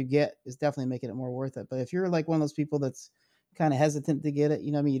games you get is definitely making it more worth it. But if you're like one of those people that's kind of hesitant to get it,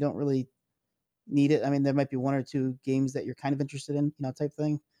 I mean, you don't really need it. I mean, there might be one or two games that you're kind of interested in, type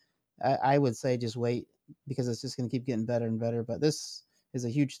thing. I would say just wait because it's just going to keep getting better and better. But this is a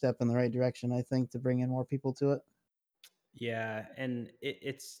huge step in the right direction, I think, to bring in more people to it. Yeah, and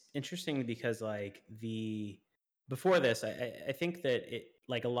it's interesting because like before this, I think that it,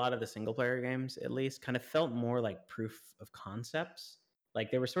 like, a lot of the single player games at least, kind of felt more like proof of concepts. Like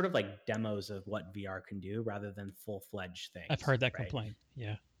they were sort of like demos of what VR can do rather than full fledged things. I've heard that right? complaint.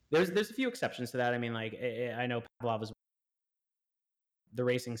 Yeah. There's a few exceptions to that. I mean, like I know Pavlov was, the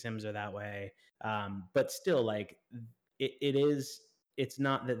racing sims are that way, but still, like it is. It's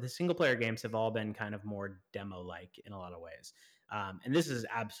not that the single player games have all been kind of more demo like in a lot of ways, and this is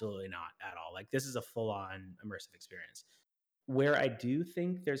absolutely not at all. Like this is a full on immersive experience. Where I do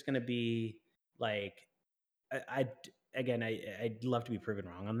think there's going to be like, I again, I'd love to be proven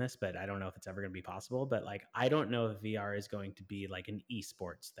wrong on this, but I don't know if it's ever going to be possible. But like, I don't know if VR is going to be like an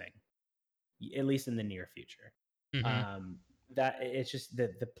esports thing, at least in the near future. That it's just the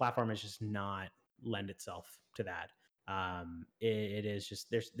platform is just not lend itself to that. It is just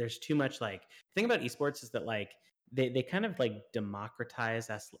there's too much. Like, the thing about esports is that like they kind of like democratize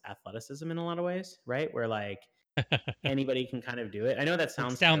athleticism in a lot of ways, right? Where like anybody can kind of do it. I know that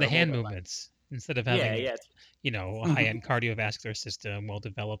sounds down the terrible, hand but, like, movements instead of yeah, having yeah, a high-end cardiovascular system,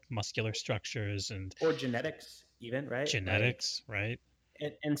 well-developed muscular structures, and or genetics even, right? genetics, right?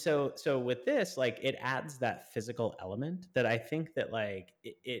 And so with this, like, it adds that physical element that I think that like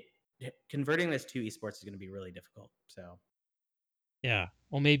it converting this to esports is going to be really difficult. So Yeah.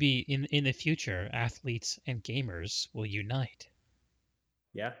 Well, maybe in the future, athletes and gamers will unite.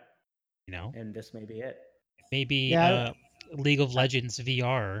 yeah, You know, and this may be it. maybe Yeah. League of Legends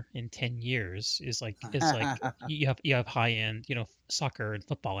VR in 10 years is like you have high-end, soccer and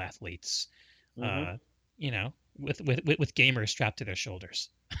football athletes, Mm-hmm. with gamers strapped to their shoulders.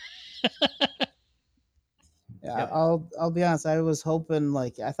 Yeah, Yep. I'll be honest. I was hoping,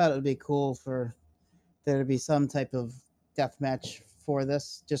 like, I thought it would be cool for there to be some type of death match for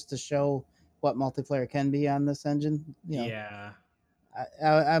this, just to show what multiplayer can be on this engine. Yeah.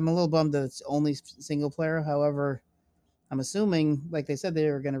 I'm a little bummed that it's only single player. However, I'm assuming, like they said, they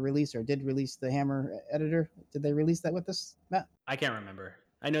were going to release or did release the Hammer editor. Did they release that with this, Matt? I can't remember.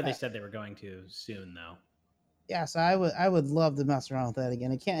 I know they Uh, said they were going to soon, though. Yeah, so I would love to mess around with that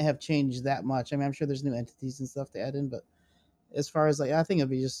again. It can't have changed that much. I mean, I'm sure there's new entities and stuff to add in, but as far as like, I think it'd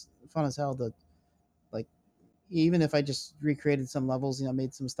be just fun as hell to like, even if I just recreated some levels,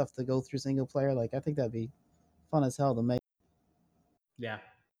 made some stuff to go through single player. Like, I think that'd be fun as hell to make. Yeah.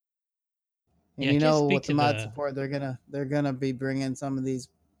 And Yeah, I can't speak with the to mod the. support, they're gonna be bringing some of these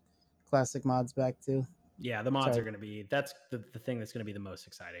classic mods back too. Yeah, the mods Sorry. are going to be, that's the thing that's going to be the most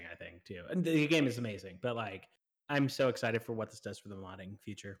exciting, I think, too. And the game is amazing, but like, I'm so excited for what this does for the modding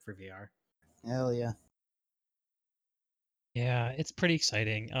future for VR. Hell yeah. Yeah, it's pretty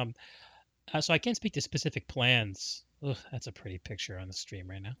exciting. So I can't speak to specific plans. Ugh, that's a pretty picture on the stream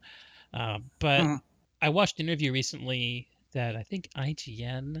right now. But I watched an interview recently that I think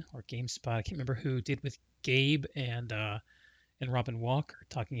IGN or GameSpot, I can't remember who, did with Gabe and Robin Walker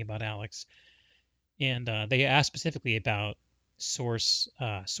talking about Alex, and they asked specifically about Source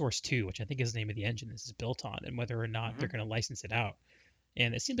 2, which I think is the name of the engine this is built on, and whether or not they're going to license it out.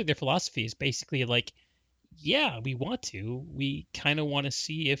 And it seems like their philosophy is basically like, yeah, we want to. We kind of want to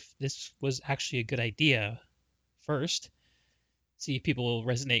see if this was actually a good idea first, see if people will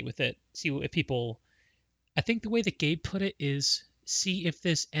resonate with it, see if people. I think the way that Gabe put it is see if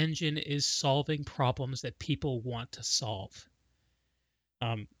this engine is solving problems that people want to solve.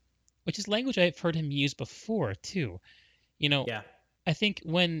 Which is language I've heard him use before too. Yeah. I think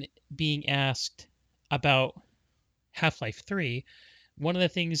when being asked about Half-Life 3, one of the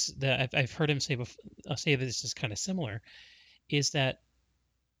things that I've heard him say before, I'll say that this is kind of similar, is that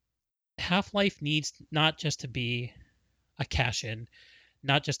Half-Life needs not just to be a cash-in,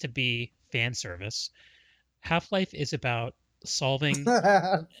 not just to be fan service. Half-Life is about solving.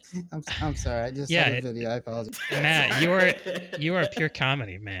 I'm sorry. I just Yeah, had a video. I apologize. Matt, you are pure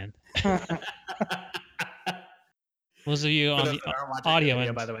comedy, man. Those of you For on those the that are watching the audio video,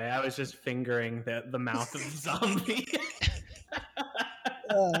 end, by the way, I was just fingering the mouth of the zombie.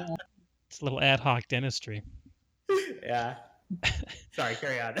 it's a little ad hoc dentistry. Yeah. Sorry,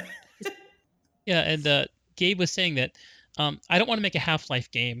 carry on. Yeah, and Gabe was saying that I don't want to make a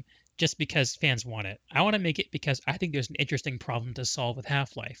Half-Life game just because fans want it. I want to make it because I think there's an interesting problem to solve with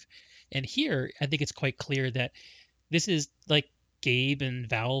Half-Life. And here, I think it's quite clear that this is like Gabe and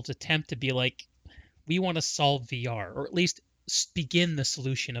Valve's attempt to be like, we want to solve VR, or at least begin the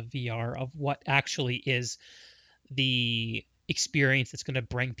solution of VR, of what actually is the experience that's going to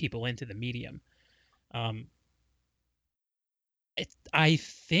bring people into the medium. I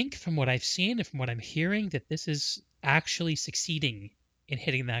think from what I've seen and from what I'm hearing that this is actually succeeding in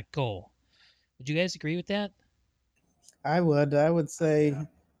hitting that goal. Would you guys agree with that? I would say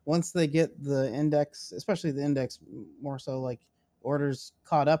once they get the index, especially the index, more so like orders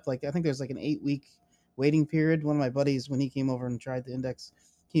caught up. Like I think there's like an 8-week waiting period. One of my buddies, when he came over and tried the index,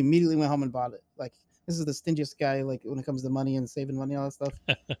 he immediately went home and bought it. Like this is the stingiest guy. Like when it comes to money and saving money, all that stuff.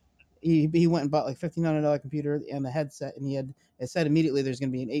 He went and bought like $1,500 computer and the headset, and it said immediately there's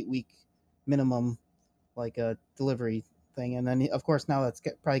going to be an 8-week minimum, like a delivery thing. And then of course now that's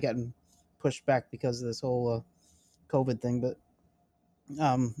probably gotten pushed back because of this whole COVID thing. But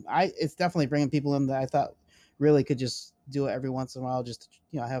it's definitely bringing people in that I thought really could just do it every once in a while, just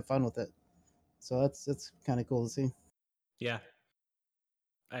to, have fun with it. So that's kind of cool to see. Yeah,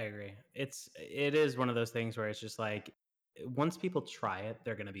 I agree. It is one of those things where it's just like once people try it,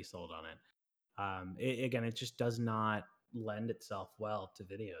 they're going to be sold on it. Again, it just does not lend itself well to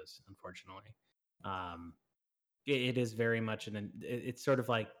videos, unfortunately. It is very much it's sort of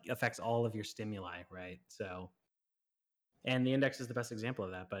like affects all of your stimuli, right? So, and the index is the best example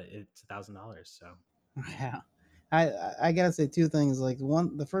of that, but it's $1,000. So Yeah. I gotta say two things. Like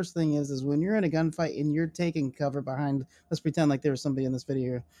the first thing is when you're in a gunfight and you're taking cover behind, let's pretend like there was somebody in this video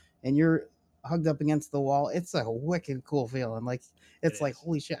here, and you're hugged up against the wall. It's a wicked cool feeling. Like it's like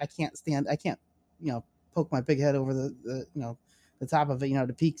holy shit, I can't poke my big head over the top of it,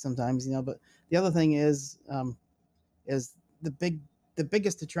 to peek sometimes, But the other thing is the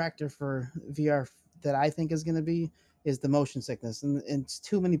biggest detractor for VR that I think is going to be is the motion sickness, and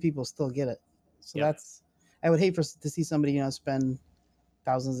too many people still get it. So I would hate to see somebody spend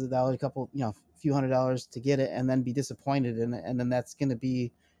thousands of dollars, a couple few $100s to get it, and then be disappointed in it, and then that's going to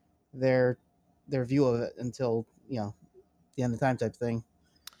be their view of it until the end of time type thing.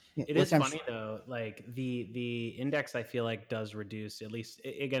 It is funny though, like the index I feel like does reduce, at least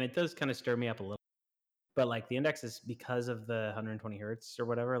again, it does kind of stir me up a little, but like the index is because of the 120 hertz or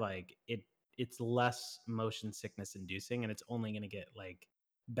whatever, like it's less motion sickness inducing, and it's only going to get like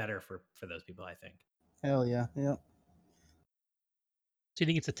better for those people, I think. Hell yeah. So you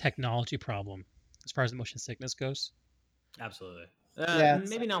think it's a technology problem as far as the motion sickness goes? Absolutely. Yeah,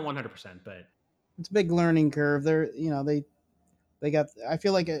 maybe not 100%, but it's a big learning curve. They're they got. I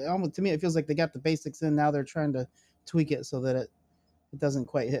feel like almost to me it feels like they got the basics in. Now they're trying to tweak it so that it doesn't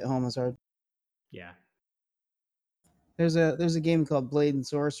quite hit home as hard. Yeah. There's a game called Blade and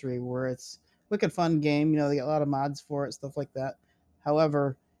Sorcery where it's wicked fun game. They got a lot of mods for it, stuff like that.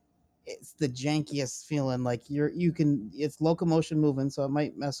 However, it's the jankiest feeling. Like you can it's locomotion moving, so it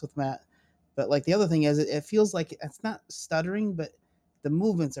might mess with Matt. But like the other thing is, it feels like it's not stuttering, but the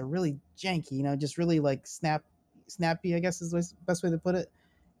movements are really janky. Just really like snappy. I guess is the best way to put it.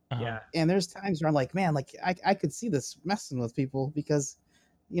 Yeah. And there's times where I'm like, man, like I could see this messing with people because,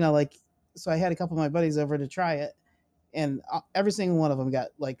 like, so I had a couple of my buddies over to try it, and every single one of them got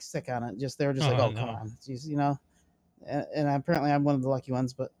like sick on it. Just they were just like, Oh oh come no. on, jeez, and apparently I'm one of the lucky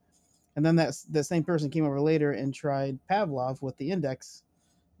ones. But and then that same person came over later and tried Pavlov with the index,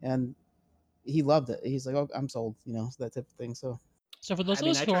 and he loved it. He's like, oh, I'm sold, that type of thing. So So for those I of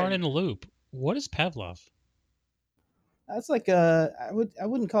mean, us I who aren't tried. in the loop, what is Pavlov? that's like I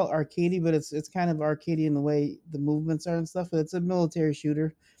wouldn't call it arcadey, but it's kind of arcadey in the way the movements are and stuff. But it's a military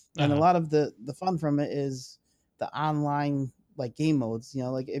shooter, and a Uh-huh. lot of the fun from it is the online like game modes.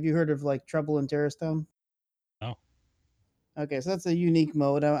 Like have you heard of like Trouble in Terrorist Town? Oh. Okay, so that's a unique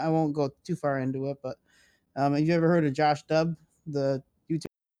mode. I won't go too far into it, but have you ever heard of Josh Dubb, the YouTube?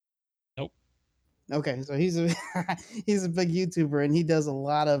 Nope. Okay, so he's a he's a big YouTuber, and he does a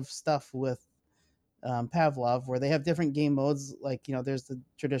lot of stuff with Pavlov, where they have different game modes. Like there's the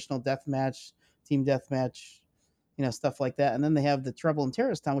traditional death match, team death match, stuff like that, and then they have the Trouble in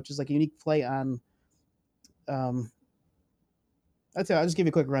Terrorist Town, which is like a unique play on. Um, I'll just give you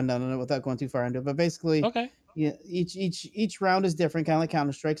a quick rundown on it without going too far into it. But basically, Okay. yeah, each round is different, kind of like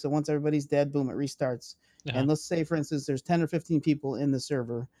Counter Strike. So once everybody's dead, boom, it restarts. Uh-huh. And let's say, for instance, there's 10 or 15 people in the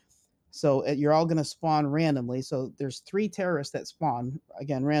server. So you're all going to spawn randomly. So there's 3 terrorists that spawn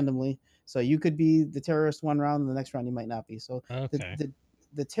again randomly. So you could be the terrorist one round, and the next round you might not be. So the Okay. the,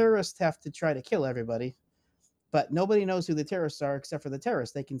 the terrorists have to try to kill everybody, but nobody knows who the terrorists are except for the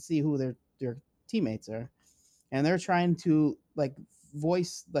terrorists. They can see who their teammates are, and they're trying to like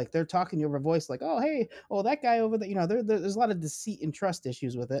voice like they're talking to you over voice like, oh hey, oh that guy over there. There's a lot of deceit and trust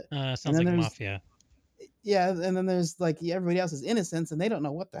issues with it. And Sounds then like there's Mafia. yeah, and then there's like everybody else is innocence and they don't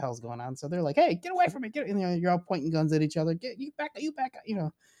know what the hell's going on. So they're like, "Hey, get away from me!" You're all pointing guns at each other. Get you back,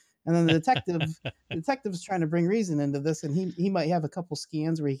 And then the detective's trying to bring reason into this, and he might have a couple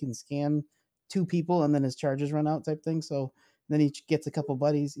scans where he can scan 2 people and then his charges run out type thing. So then he gets a couple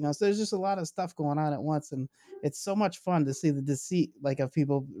buddies. So there's just a lot of stuff going on at once, and it's so much fun to see the deceit like of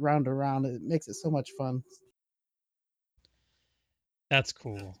people round around. It makes it so much fun. That's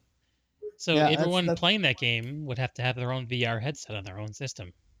cool. So Yeah, everyone that's playing that game would have to have their own VR headset on their own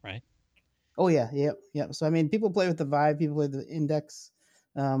system, right? Oh yeah, yep. So I mean, people play with the Vive, people play the Index.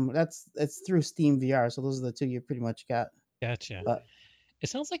 It's through Steam VR. So those are the two you pretty much got. Gotcha. But It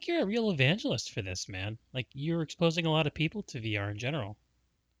sounds like you're a real evangelist for this, man. Like you're exposing a lot of people to VR in general.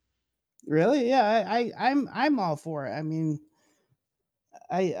 really, yeah, I'm all for it. I mean,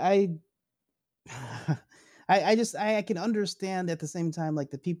 I I can understand at the same time like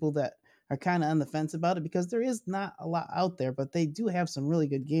the people that are kind of on the fence about it because there is not a lot out there, but they do have some really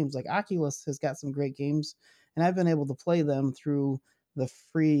good games. Like Oculus has got some great games, and I've been able to play them through the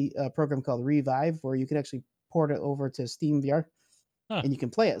free program called Revive, where you can actually port it over to Steam VR Huh. and you can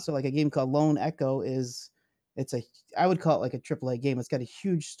play it. So like a game called Lone Echo it's a I would call it like a AAA game. It's got a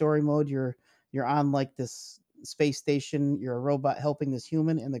huge story mode. You're on like this space station. You're a robot helping this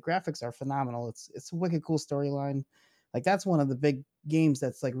human, and the graphics are phenomenal. It's a wicked cool storyline. Like that's one of the big games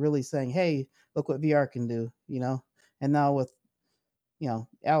that's like really saying, "Hey, look what VR can do," And now with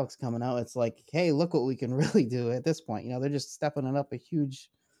Alex coming out, it's like, "Hey, look what we can really do at this point." They're just stepping it up a huge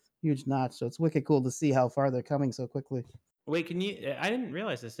notch. So it's wicked cool to see how far they're coming so quickly. Wait, can you? I didn't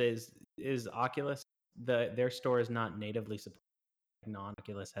realize this is Oculus. Their store is not natively supporting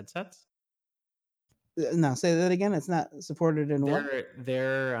non-Oculus headsets. No, say that again. It's not supported in what?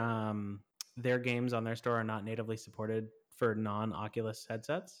 Their games on their store are not natively supported for non-Oculus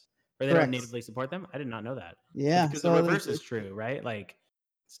headsets, or they don't Correct. natively support them. I did not know that. Yeah. Because the So reverse is true, right? Like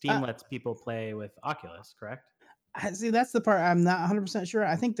Steam uh, lets people play with Oculus, correct? I see. That's the part I'm not 100% sure.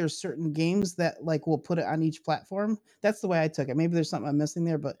 I think there's certain games that like will put it on each platform. That's the way I took it. Maybe there's something I'm missing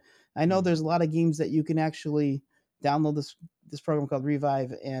there, but I know Hmm. there's a lot of games that you can actually download this program called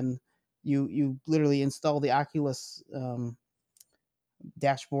Revive, and you literally install the Oculus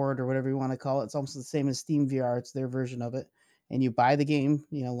dashboard or whatever you want to call it. It's almost the same as Steam VR. It's their version of it, and you buy the game.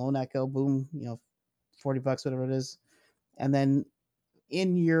 Lone Echo, boom. $40, whatever it is, and then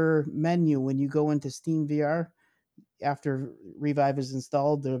in your menu when you go into Steam VR, after Revive is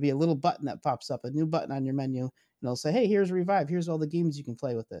installed, there'll be a little button that pops up, a new button on your menu, and it'll say, "Hey, here's Revive. Here's all the games you can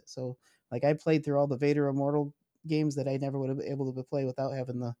play with it." So, like, I played through all the Vader Immortal games that I never would have been able to play without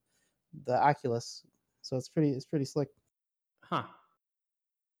having the Oculus. So it's pretty slick. Huh.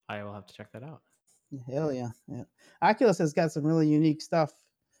 I will have to check that out. Hell yeah, yeah. Oculus has got some really unique stuff,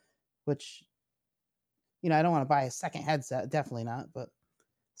 which, I don't want to buy a second headset, definitely not. But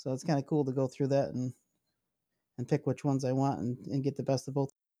so it's kind of cool to go through that and pick which ones I want and get the best of both.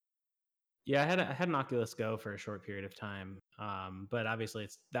 Yeah, I had an Oculus Go for a short period of time, but obviously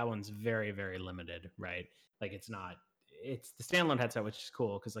that one's very, very limited, right? Like it's the standalone headset, which is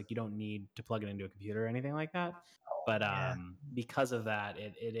cool because like you don't need to plug it into a computer or anything like that. But Yeah. because of that,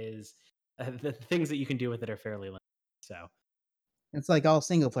 it is the things that you can do with it are fairly limited. So It's like all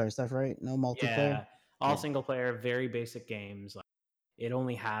single player stuff, right? No multiplayer. yeah, all Yeah. single player, very basic games. Like it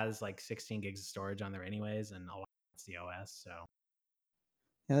only has like 16 gigs of storage on there, anyways, and a lot of it's the OS. So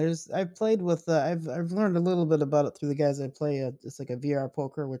Yeah, I've played with I've learned a little bit about it through the guys I play. It's like a VR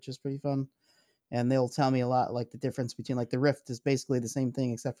poker, which is pretty fun, and they'll tell me a lot, like the difference between like the Rift is basically the same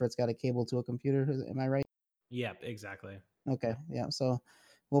thing except for it's got a cable to a computer. Am I right? yep, exactly. Okay, yeah. So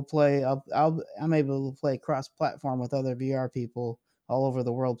we'll play. I'm able to play cross-platform with other VR people all over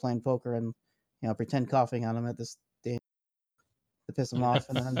the world playing poker, and pretend coughing on them at this day to piss them off,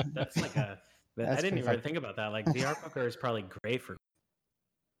 and then That's like I didn't even think about that. Like VR poker is probably great for.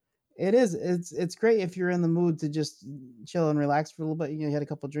 It is. It's great if you're in the mood to just chill and relax for a little bit. You had a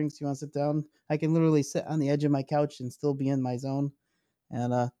couple drinks, you want to sit down. I can literally sit on the edge of my couch and still be in my zone,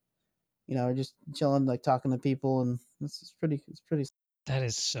 and just chilling, like talking to people, and it's pretty. That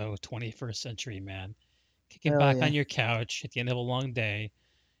is so 21st century, man. Kicking Hell back yeah. on your couch at the end of a long day.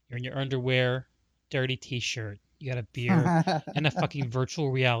 You're in your underwear, dirty t-shirt. You got a beer and a fucking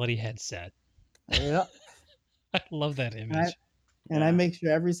virtual reality headset. Yeah. I love that image. And I make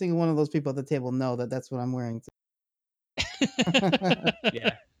sure every single one of those people at the table know that that's what I'm wearing.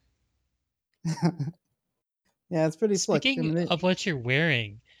 Yeah. Yeah, it's pretty slick. Speaking of what you're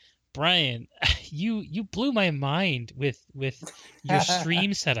wearing, Brian, you blew my mind with your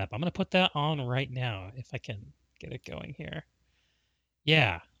stream setup. I'm gonna put that on right now if I can get it going here.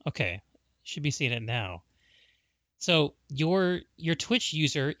 Yeah, okay. Should be seeing it now. So your Twitch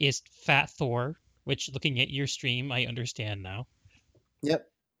user is Fat Thor, which looking at your stream, I understand now. Yep.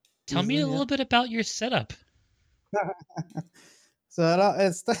 Tell me a little bit about your setup. So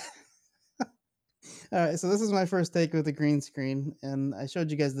it's all right. So this is my first take with the green screen, and I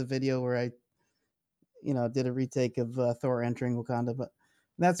showed you guys the video where I, did a retake of Thor entering Wakanda, but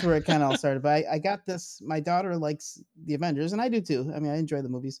that's where it kind of all started. But I got this. My daughter likes the Avengers, and I do too. I mean, I enjoy the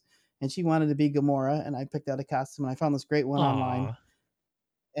movies, and she wanted to be Gamora, and I picked out a costume, and I found this great one online.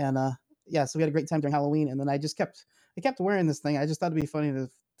 And yeah, so we had a great time during Halloween, and then I kept wearing this thing. I just thought it'd be funny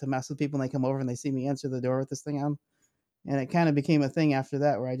to mess with people when they come over and they see me answer the door with this thing on. And it kind of became a thing after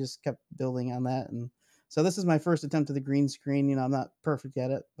that where I just kept building on that. And so this is my first attempt at the green screen. I'm not perfect at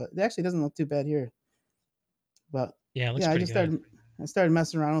it, but it actually doesn't look too bad here. But yeah, it looks pretty good. I started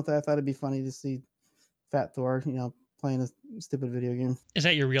messing around with it. I thought it'd be funny to see Fat Thor, playing a stupid video game. Is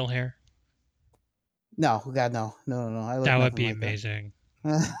that your real hair? No, God, no. That would be amazing.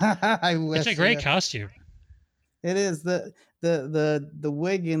 I wish. It's a great costume. It is. The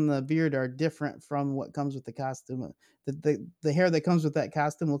wig and the beard are different from what comes with the costume. The hair that comes with that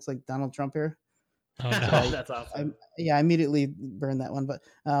costume looks like Donald Trump hair. Oh no, that's awesome. I immediately burned that one, but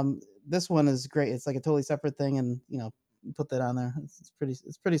this one is great. It's like a totally separate thing, and put that on there. It's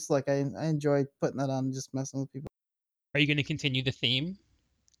pretty slick. I enjoy putting that on, and just messing with people. Are you going to continue the theme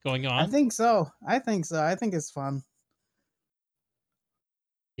going on? I think so. I think it's fun.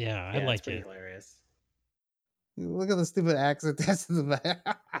 Yeah, I like it. Hilarious. Look at the stupid accent that's in the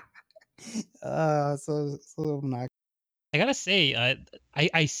back. So obnoxious. I gotta say,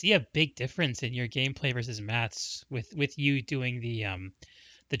 I see a big difference in your gameplay versus Matt's with you doing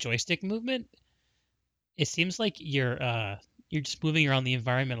the joystick movement. It seems like you're just moving around the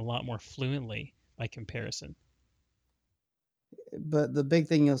environment a lot more fluently by comparison. But the big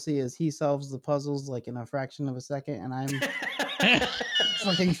thing you'll see is he solves the puzzles like in a fraction of a second, and I'm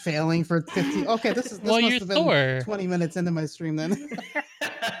fucking failing for 50. Okay, this well, must have been Thor. 20 minutes into my stream then.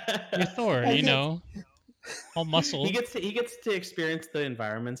 You're Thor, all muscle. He gets to experience the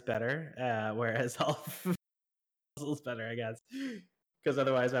environments better, whereas all puzzles better, I guess. Because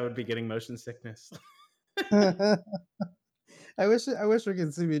otherwise, I would be getting motion sickness. I wish we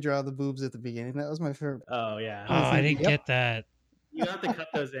could see me draw the boobs at the beginning. That was my favorite. Oh yeah. Oh, I didn't get that. You have to cut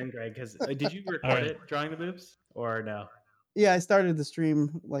those in, Greg. Because did you record it drawing the boobs or no? Yeah, I started the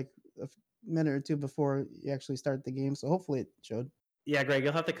stream like minute or two before you actually start the game. So hopefully it showed. Yeah, Greg,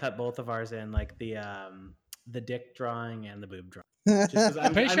 you'll have to cut both of ours in, like the dick drawing and the boob drawing. Just because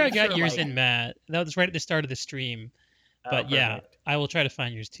I'm pretty sure I got sure, yours like, in, Matt. That was right at the start of the stream. But yeah, perfect. I will try to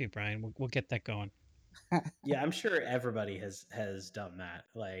find yours too, Brian. We'll get that going. Yeah, I'm sure everybody has done that.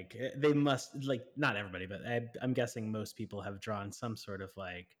 Like they must, like, not everybody, but I'm guessing most people have drawn some sort of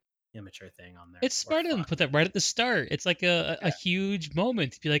like immature thing on there. It's smart of them to put that right at the start. It's like a huge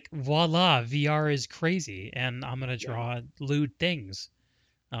moment to be like, voila, VR is crazy, and I'm gonna draw lewd things.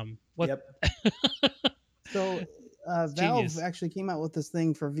 What? Yep. So Valve Genius. actually came out with this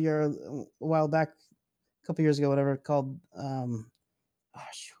thing for VR a while back, a couple years ago, whatever, called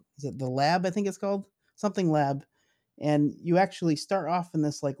is it the Lab? I think it's called something Lab, and you actually start off in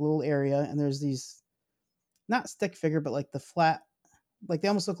this like little area, and there's these not stick figure, but like the flat, like they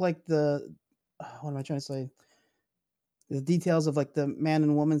almost look like the what am I trying to say? The details of like the man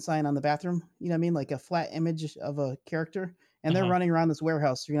and woman sign on the bathroom. You know what I mean? Like a flat image of a character, and they're running around this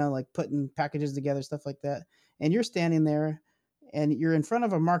warehouse, you know, like putting packages together, stuff like that. And you're standing there, and you're in front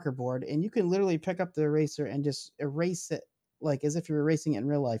of a marker board, and you can literally pick up the eraser and just erase it, like as if you're erasing it in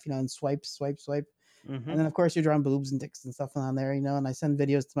real life, you know, and swipe, swipe, swipe. Mm-hmm. And then of course you're drawing boobs and dicks and stuff on there, you know. And I send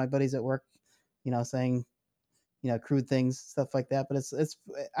videos to my buddies at work, you know, saying, you know, crude things, stuff like that. But it's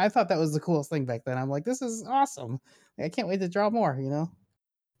I thought that was the coolest thing back then. I'm like, this is awesome. I can't wait to draw more, you know.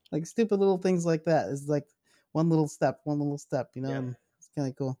 Like stupid little things like that is like one little step, you know. Yeah. And it's kind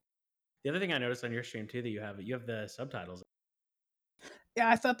of cool. The other thing I noticed on your stream too, that you have the subtitles. Yeah,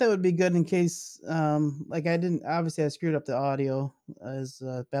 I thought that would be good in case like I didn't, obviously I screwed up the audio, as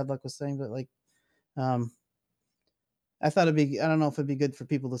Bad Luck was saying, but like I thought it'd be, I don't know if it'd be good for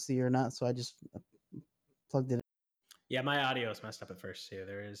people to see or not, so I just plugged it in. Yeah, my audio is messed up at first too.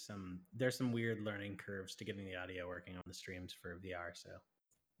 There's some weird learning curves to getting the audio working on the streams for VR. So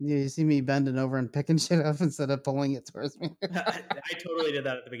You see me bending over and picking shit up instead of pulling it towards me. I totally did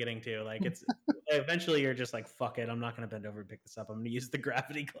that at the beginning too. Like it's eventually you're just like, fuck it, I'm not gonna bend over and pick this up. I'm gonna use the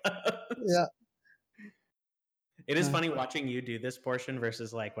gravity gloves. Yeah. It is funny watching you do this portion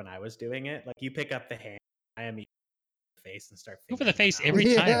versus like when I was doing it. Like you pick up the hand, I am the face and start Go for the face out.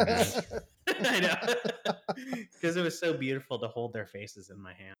 every time. Man. I know. Because it was so beautiful to hold their faces in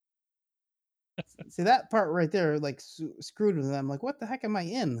my hand. See that part right there, like screwed with them. Like, what the heck am I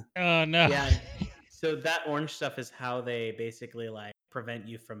in? Oh no. Yeah. So that orange stuff is how they basically like prevent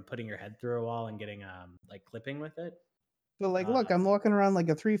you from putting your head through a wall and getting like clipping with it. But like, look, I'm walking around like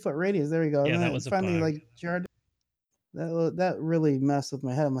a 3-foot radius. There you go. Yeah, and that was finally a bug. like jarred. That really messed with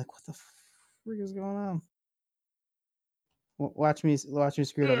my head. I'm like, what the freak is going on? Watch me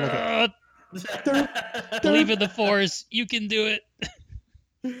screw it up. Believe in the Force. You can do it.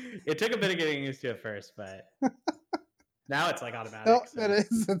 It took a bit of getting used to it first, but now it's like automatic. Oh, so. It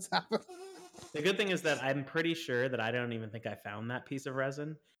is. It's happening. The good thing is that I'm pretty sure that I don't even think I found that piece of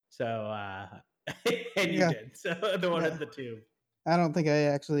resin. So, and you did. So the one at the tube. I don't think I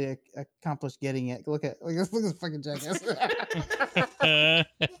actually accomplished getting it. Look at this fucking jackass.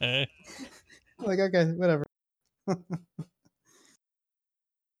 Like, okay, whatever.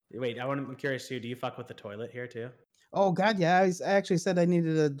 Wait, I'm curious too. Do you fuck with the toilet here too? Oh God, yeah. I actually said I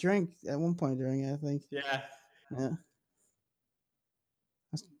needed a drink at one point during it, I think. Yeah. Yeah.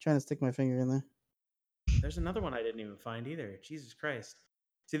 I was trying to stick my finger in there. There's another one I didn't even find either. Jesus Christ.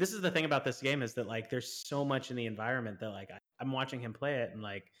 See, this is the thing about this game is that like there's so much in the environment that like I'm watching him play it and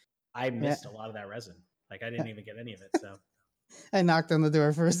like I missed a lot of that resin. Like I didn't even get any of it. So I knocked on the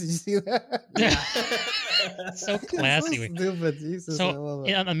door first. Did you see that? Yeah. So classy. So stupid. Jesus, I love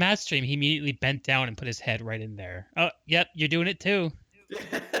it. On the Matt stream, he immediately bent down and put his head right in there. Oh, yep, you're doing it too.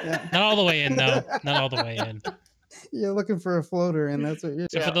 Yeah. Not all the way in, though. Not all the way in. You're looking for a floater, and that's what you're.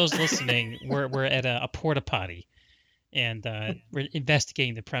 So for those listening, we're at a porta potty, and we're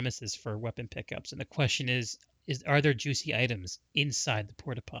investigating the premises for weapon pickups. And the question is are there juicy items inside the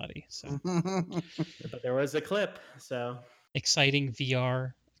porta potty? So, but there was a clip. So exciting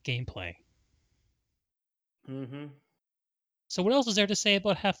VR gameplay. Mm-hmm. So what else is there to say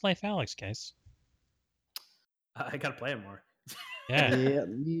about Half-Life Alyx, guys? I gotta play it more. Yeah. Yeah,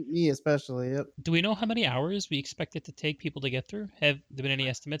 me especially. Yep. Do we know how many hours we expect it to take people to get through? Have there been any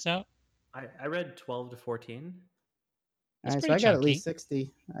estimates out? I read 12 to 14. All right, so I got at least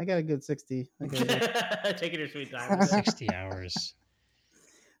 60. I got a good 60. Taking your sweet time. 60 hours.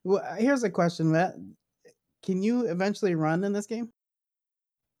 Well, here's a question, Matt. Can you eventually run in this game?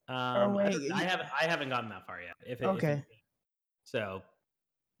 I haven't gotten that far yet. Okay. So,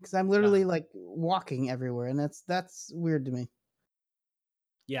 because I'm literally like walking everywhere, and that's weird to me.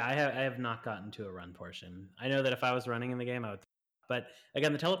 Yeah, I have not gotten to a run portion. I know that if I was running in the game, I would, But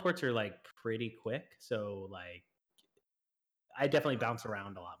again, the teleports are like pretty quick, so like I definitely bounce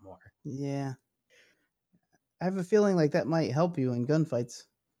around a lot more. Yeah. I have a feeling like that might help you in gunfights,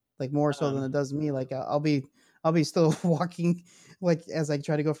 like more so than it does me. Like I'll be still walking, like as I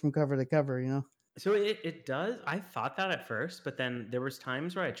try to go from cover to cover. You know. So it does. I thought that at first, but then there was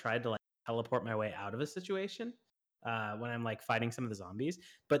times where I tried to like teleport my way out of a situation when I'm like fighting some of the zombies.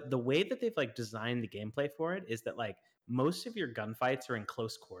 But the way that they've like designed the gameplay for it is that like most of your gunfights are in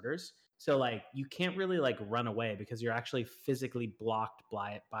close quarters. So like you can't really like run away because you're actually physically blocked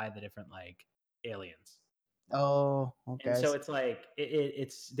by the different like aliens. Oh, And okay. so it's like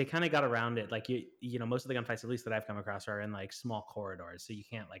it's they kind of got around it. Like you know most of the gunfights, at least that I've come across, are in like small corridors, so you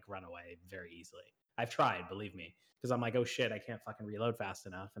can't like run away very easily. I've tried, believe me, because I'm like, oh shit, I can't fucking reload fast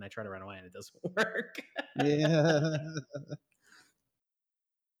enough, and I try to run away and it doesn't work. Yeah.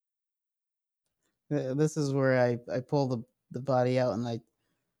 This is where I pull the body out and I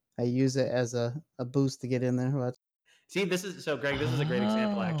use it as a boost to get in there. What? See, this is so Greg. This is a great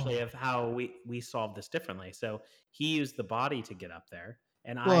example actually Oh. of how we solved this differently. So he used the body to get up there,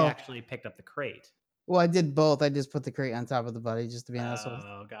 and I Well, actually picked up the crate. I did both. I just put the crate on top of the body just to be an asshole.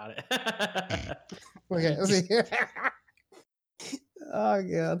 Oh, got it. Okay. You just- Oh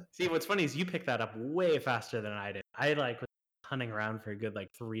god. See, what's funny is you picked that up way faster than I did. I like was hunting around for a good like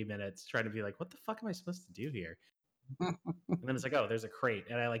 3 minutes trying to be like, what the fuck am I supposed to do here? And then it's like, oh, there's a crate,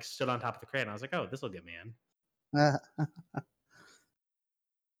 and I like stood on top of the crate, and I was like, oh, this will get me in.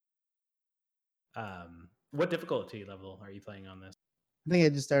 What difficulty level are you playing on this? I think I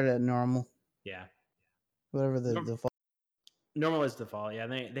just started at normal. Yeah, Whatever the default. normal is default. Yeah,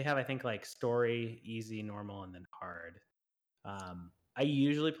 they have I think like story, easy, normal, and then hard. I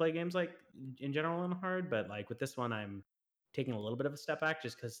usually play games like in general on hard, but like with this one, I'm taking a little bit of a step back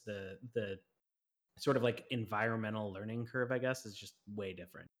just because the sort of like environmental learning curve, I guess, is just way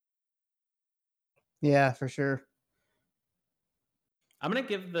different. Yeah, for sure. I'm gonna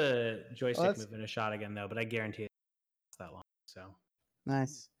give the joystick that's- movement a shot again though, but I guarantee it's that long. So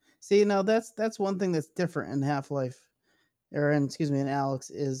Nice. See, now that's one thing that's different in Half-Life, or in Alex,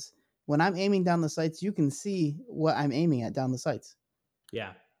 is when I'm aiming down the sights, you can see what I'm aiming at down the sights.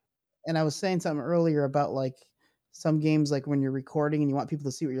 yeah, And I was saying something earlier about like some games, like when you're recording and you want people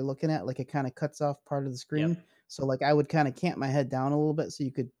to see what you're looking at, like it kind of cuts off part of the screen. Yep. So like I would kind of cant my head down a little bit so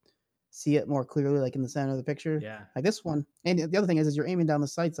you could see it more clearly, like in the center of the picture. yeah. Like this one. And the other thing is you're aiming down the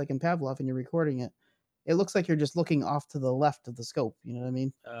sights like in Pavlov and you're recording it. It looks like you're just looking off to the left of the scope. You know what I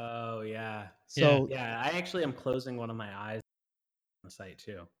mean? Oh yeah. So Yeah, I actually am closing one of my eyes on the site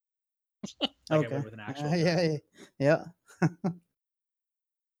too. Like I okay. would with an actual Yeah.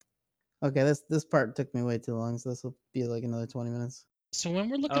 Okay, this part took me way too long, so this will be like another 20 minutes. So when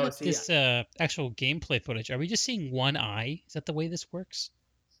we're looking Oh, at see, this actual gameplay footage, are we just seeing one eye? Is that the way this works?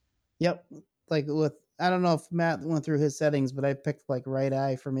 Yep. Like with I don't know if Matt went through his settings, but I picked like right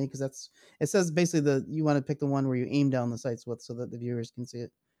eye for me because it says basically you want to pick the one where you aim down the sights with so that the viewers can see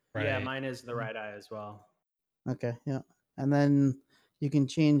it. Right. Yeah, mine is the right eye as well. Okay, yeah. And then you can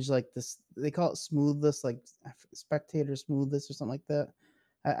change like this, they call it smoothness, like spectator smoothness or something like that.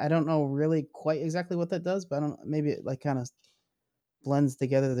 I don't know really quite exactly what that does, but I don't maybe it like kind of blends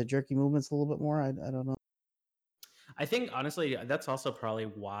together the jerky movements a little bit more. I don't know. I think honestly that's also probably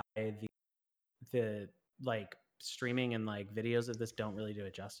why the like streaming and like videos of this don't really do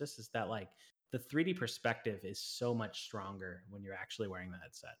it justice, is that like the 3D perspective is so much stronger when you're actually wearing the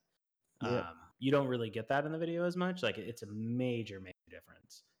headset. Yeah. You don't really get that in the video as much. Like it's a major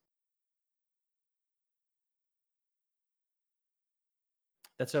difference.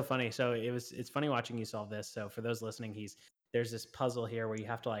 That's so funny. So it's funny watching you solve this. So for those listening, there's this puzzle here where you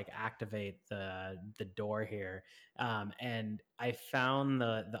have to like activate the door here. And I found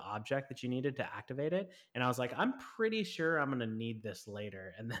the object that you needed to activate it. And I was like, I'm pretty sure I'm gonna need this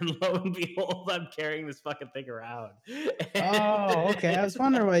later. And then lo and behold, I'm carrying this fucking thing around. Oh, okay. I was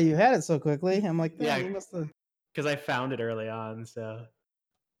wondering why you had it so quickly. I'm like, yeah, you must have. Because I found it early on. So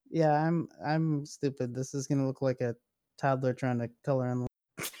yeah, I'm stupid. This is gonna look like a toddler trying to color in.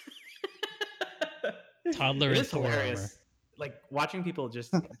 Toddler in Thor armor. Like watching people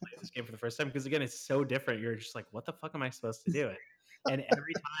just play this game for the first time, because again, it's so different. You're just like, what the fuck am I supposed to do it? And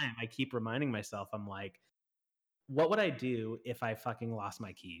every time I keep reminding myself, I'm like, what would I do if I fucking lost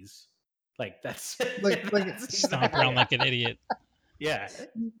my keys? Like that's like stomp around like an idiot. Yeah.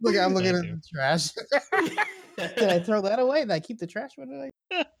 Look, I'm looking at the trash. Did I throw that away? Did I keep the trash? What did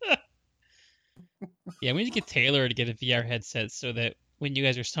I? Yeah, we need to get Taylor to get a VR headset so that when you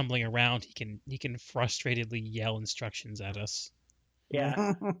guys are stumbling around, he can frustratedly yell instructions at us.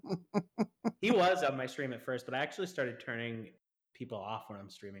 Yeah. He was on my stream at first, but I actually started turning people off when I'm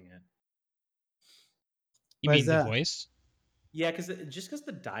streaming it. You Why mean is the that? voice? Yeah, because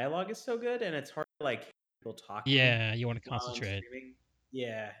the dialogue is so good and it's hard to like hear people talking Yeah, you want to while I'm concentrate. streaming.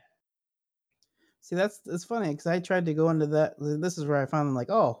 Yeah. See, it's funny because I tried to go into that. This is where I found, like,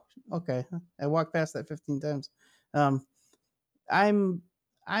 oh, okay. I walked past that 15 times. Um, I'm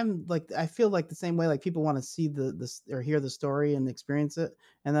I'm like, I feel like the same way. Like, people want to see the or hear the story and experience it,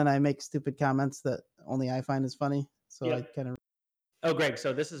 and then I make stupid comments that only I find is funny. So I Yep. kind of Oh, Greg.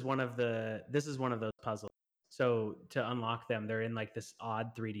 So this is one of those puzzles. So to unlock them, they're in like this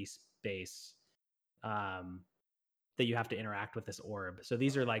odd 3D space um, that you have to interact with this orb. So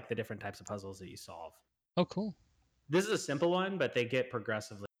these are like the different types of puzzles that you solve. Oh, cool. This is a simple one, but they get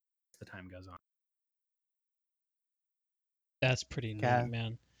progressively as the time goes on. That's pretty neat, God,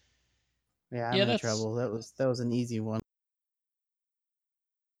 man. yeah, I'm Yeah, in that's trouble. That was an easy one.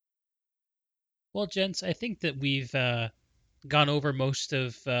 well, gents. I think that we've gone over most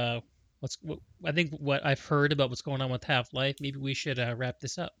of I think what I've heard about what's going on with Half-Life. Maybe we should wrap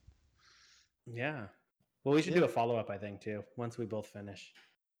this up. Yeah. Well, we should Yeah. do a follow up, I think, too, once we both finish.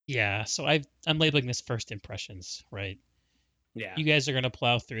 Yeah, so I'm labeling this first impressions, right? Yeah. You guys are gonna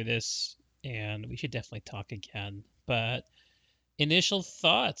plow through this, and we should definitely talk again. But initial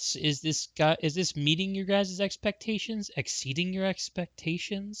thoughts: is this meeting your guys' expectations, exceeding your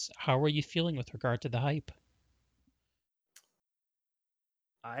expectations? How are you feeling with regard to the hype?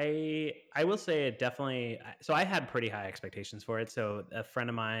 I will say it definitely. So I had pretty high expectations for it. So a friend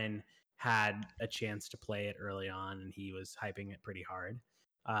of mine had a chance to play it early on, and he was hyping it pretty hard.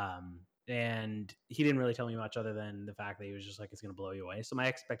 And he didn't really tell me much other than the fact that he was just like, "It's going to blow you away." So my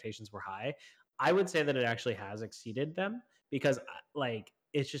expectations were high. I would say that it actually has exceeded them because, like,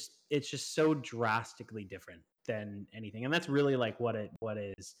 it's just so drastically different than anything, and that's really like what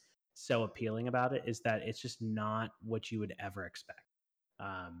is so appealing about it is that it's just not what you would ever expect.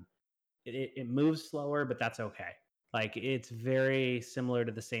 Um, it moves slower, but that's okay. Like it's very similar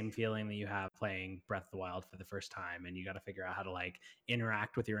to the same feeling that you have playing Breath of the Wild for the first time, and you got to figure out how to like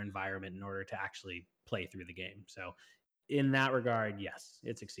interact with your environment in order to actually play through the game. So, in that regard, yes,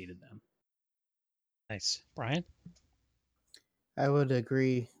 it's exceeded them. Nice, Brian. I would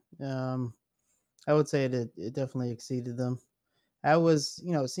agree. Um, I would say it definitely exceeded them. I was,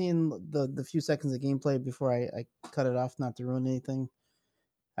 seeing the few seconds of gameplay before I cut it off, not to ruin anything.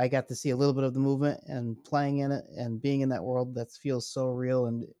 I got to see a little bit of the movement, and playing in it and being in that world that feels so real,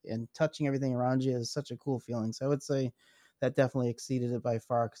 and touching everything around you is such a cool feeling. So I would say that definitely exceeded it by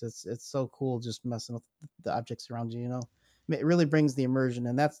far because it's so cool just messing with the objects around you. It really brings the immersion,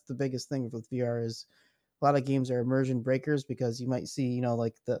 and that's the biggest thing with VR is a lot of games are immersion breakers because you might see,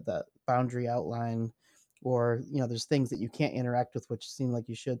 like the boundary outline, or there's things that you can't interact with which seem like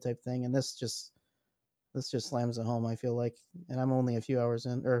you should, type thing. And this just slams it home, I feel like. And I'm only a few hours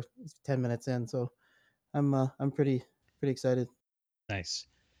in, or 10 minutes in, so I'm pretty excited. Nice.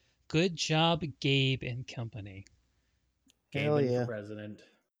 Good job, Gabe and company. Hell Gaben for yeah. president.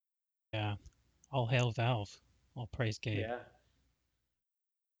 Yeah. All hail Valve. All praise Gabe. Yeah.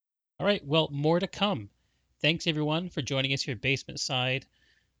 All right. Well, more to come. Thanks everyone for joining us here at Basement Side.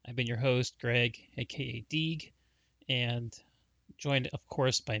 I've been your host, Greg, aka Deeg, and joined, of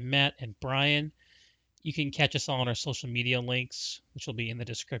course, by Matt and Brian. You can catch us all on our social media links, which will be in the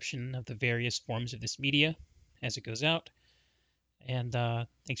description of the various forms of this media as it goes out. And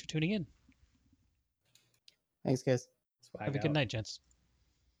thanks for tuning in. Thanks, guys. Swag Have a good out. night, gents.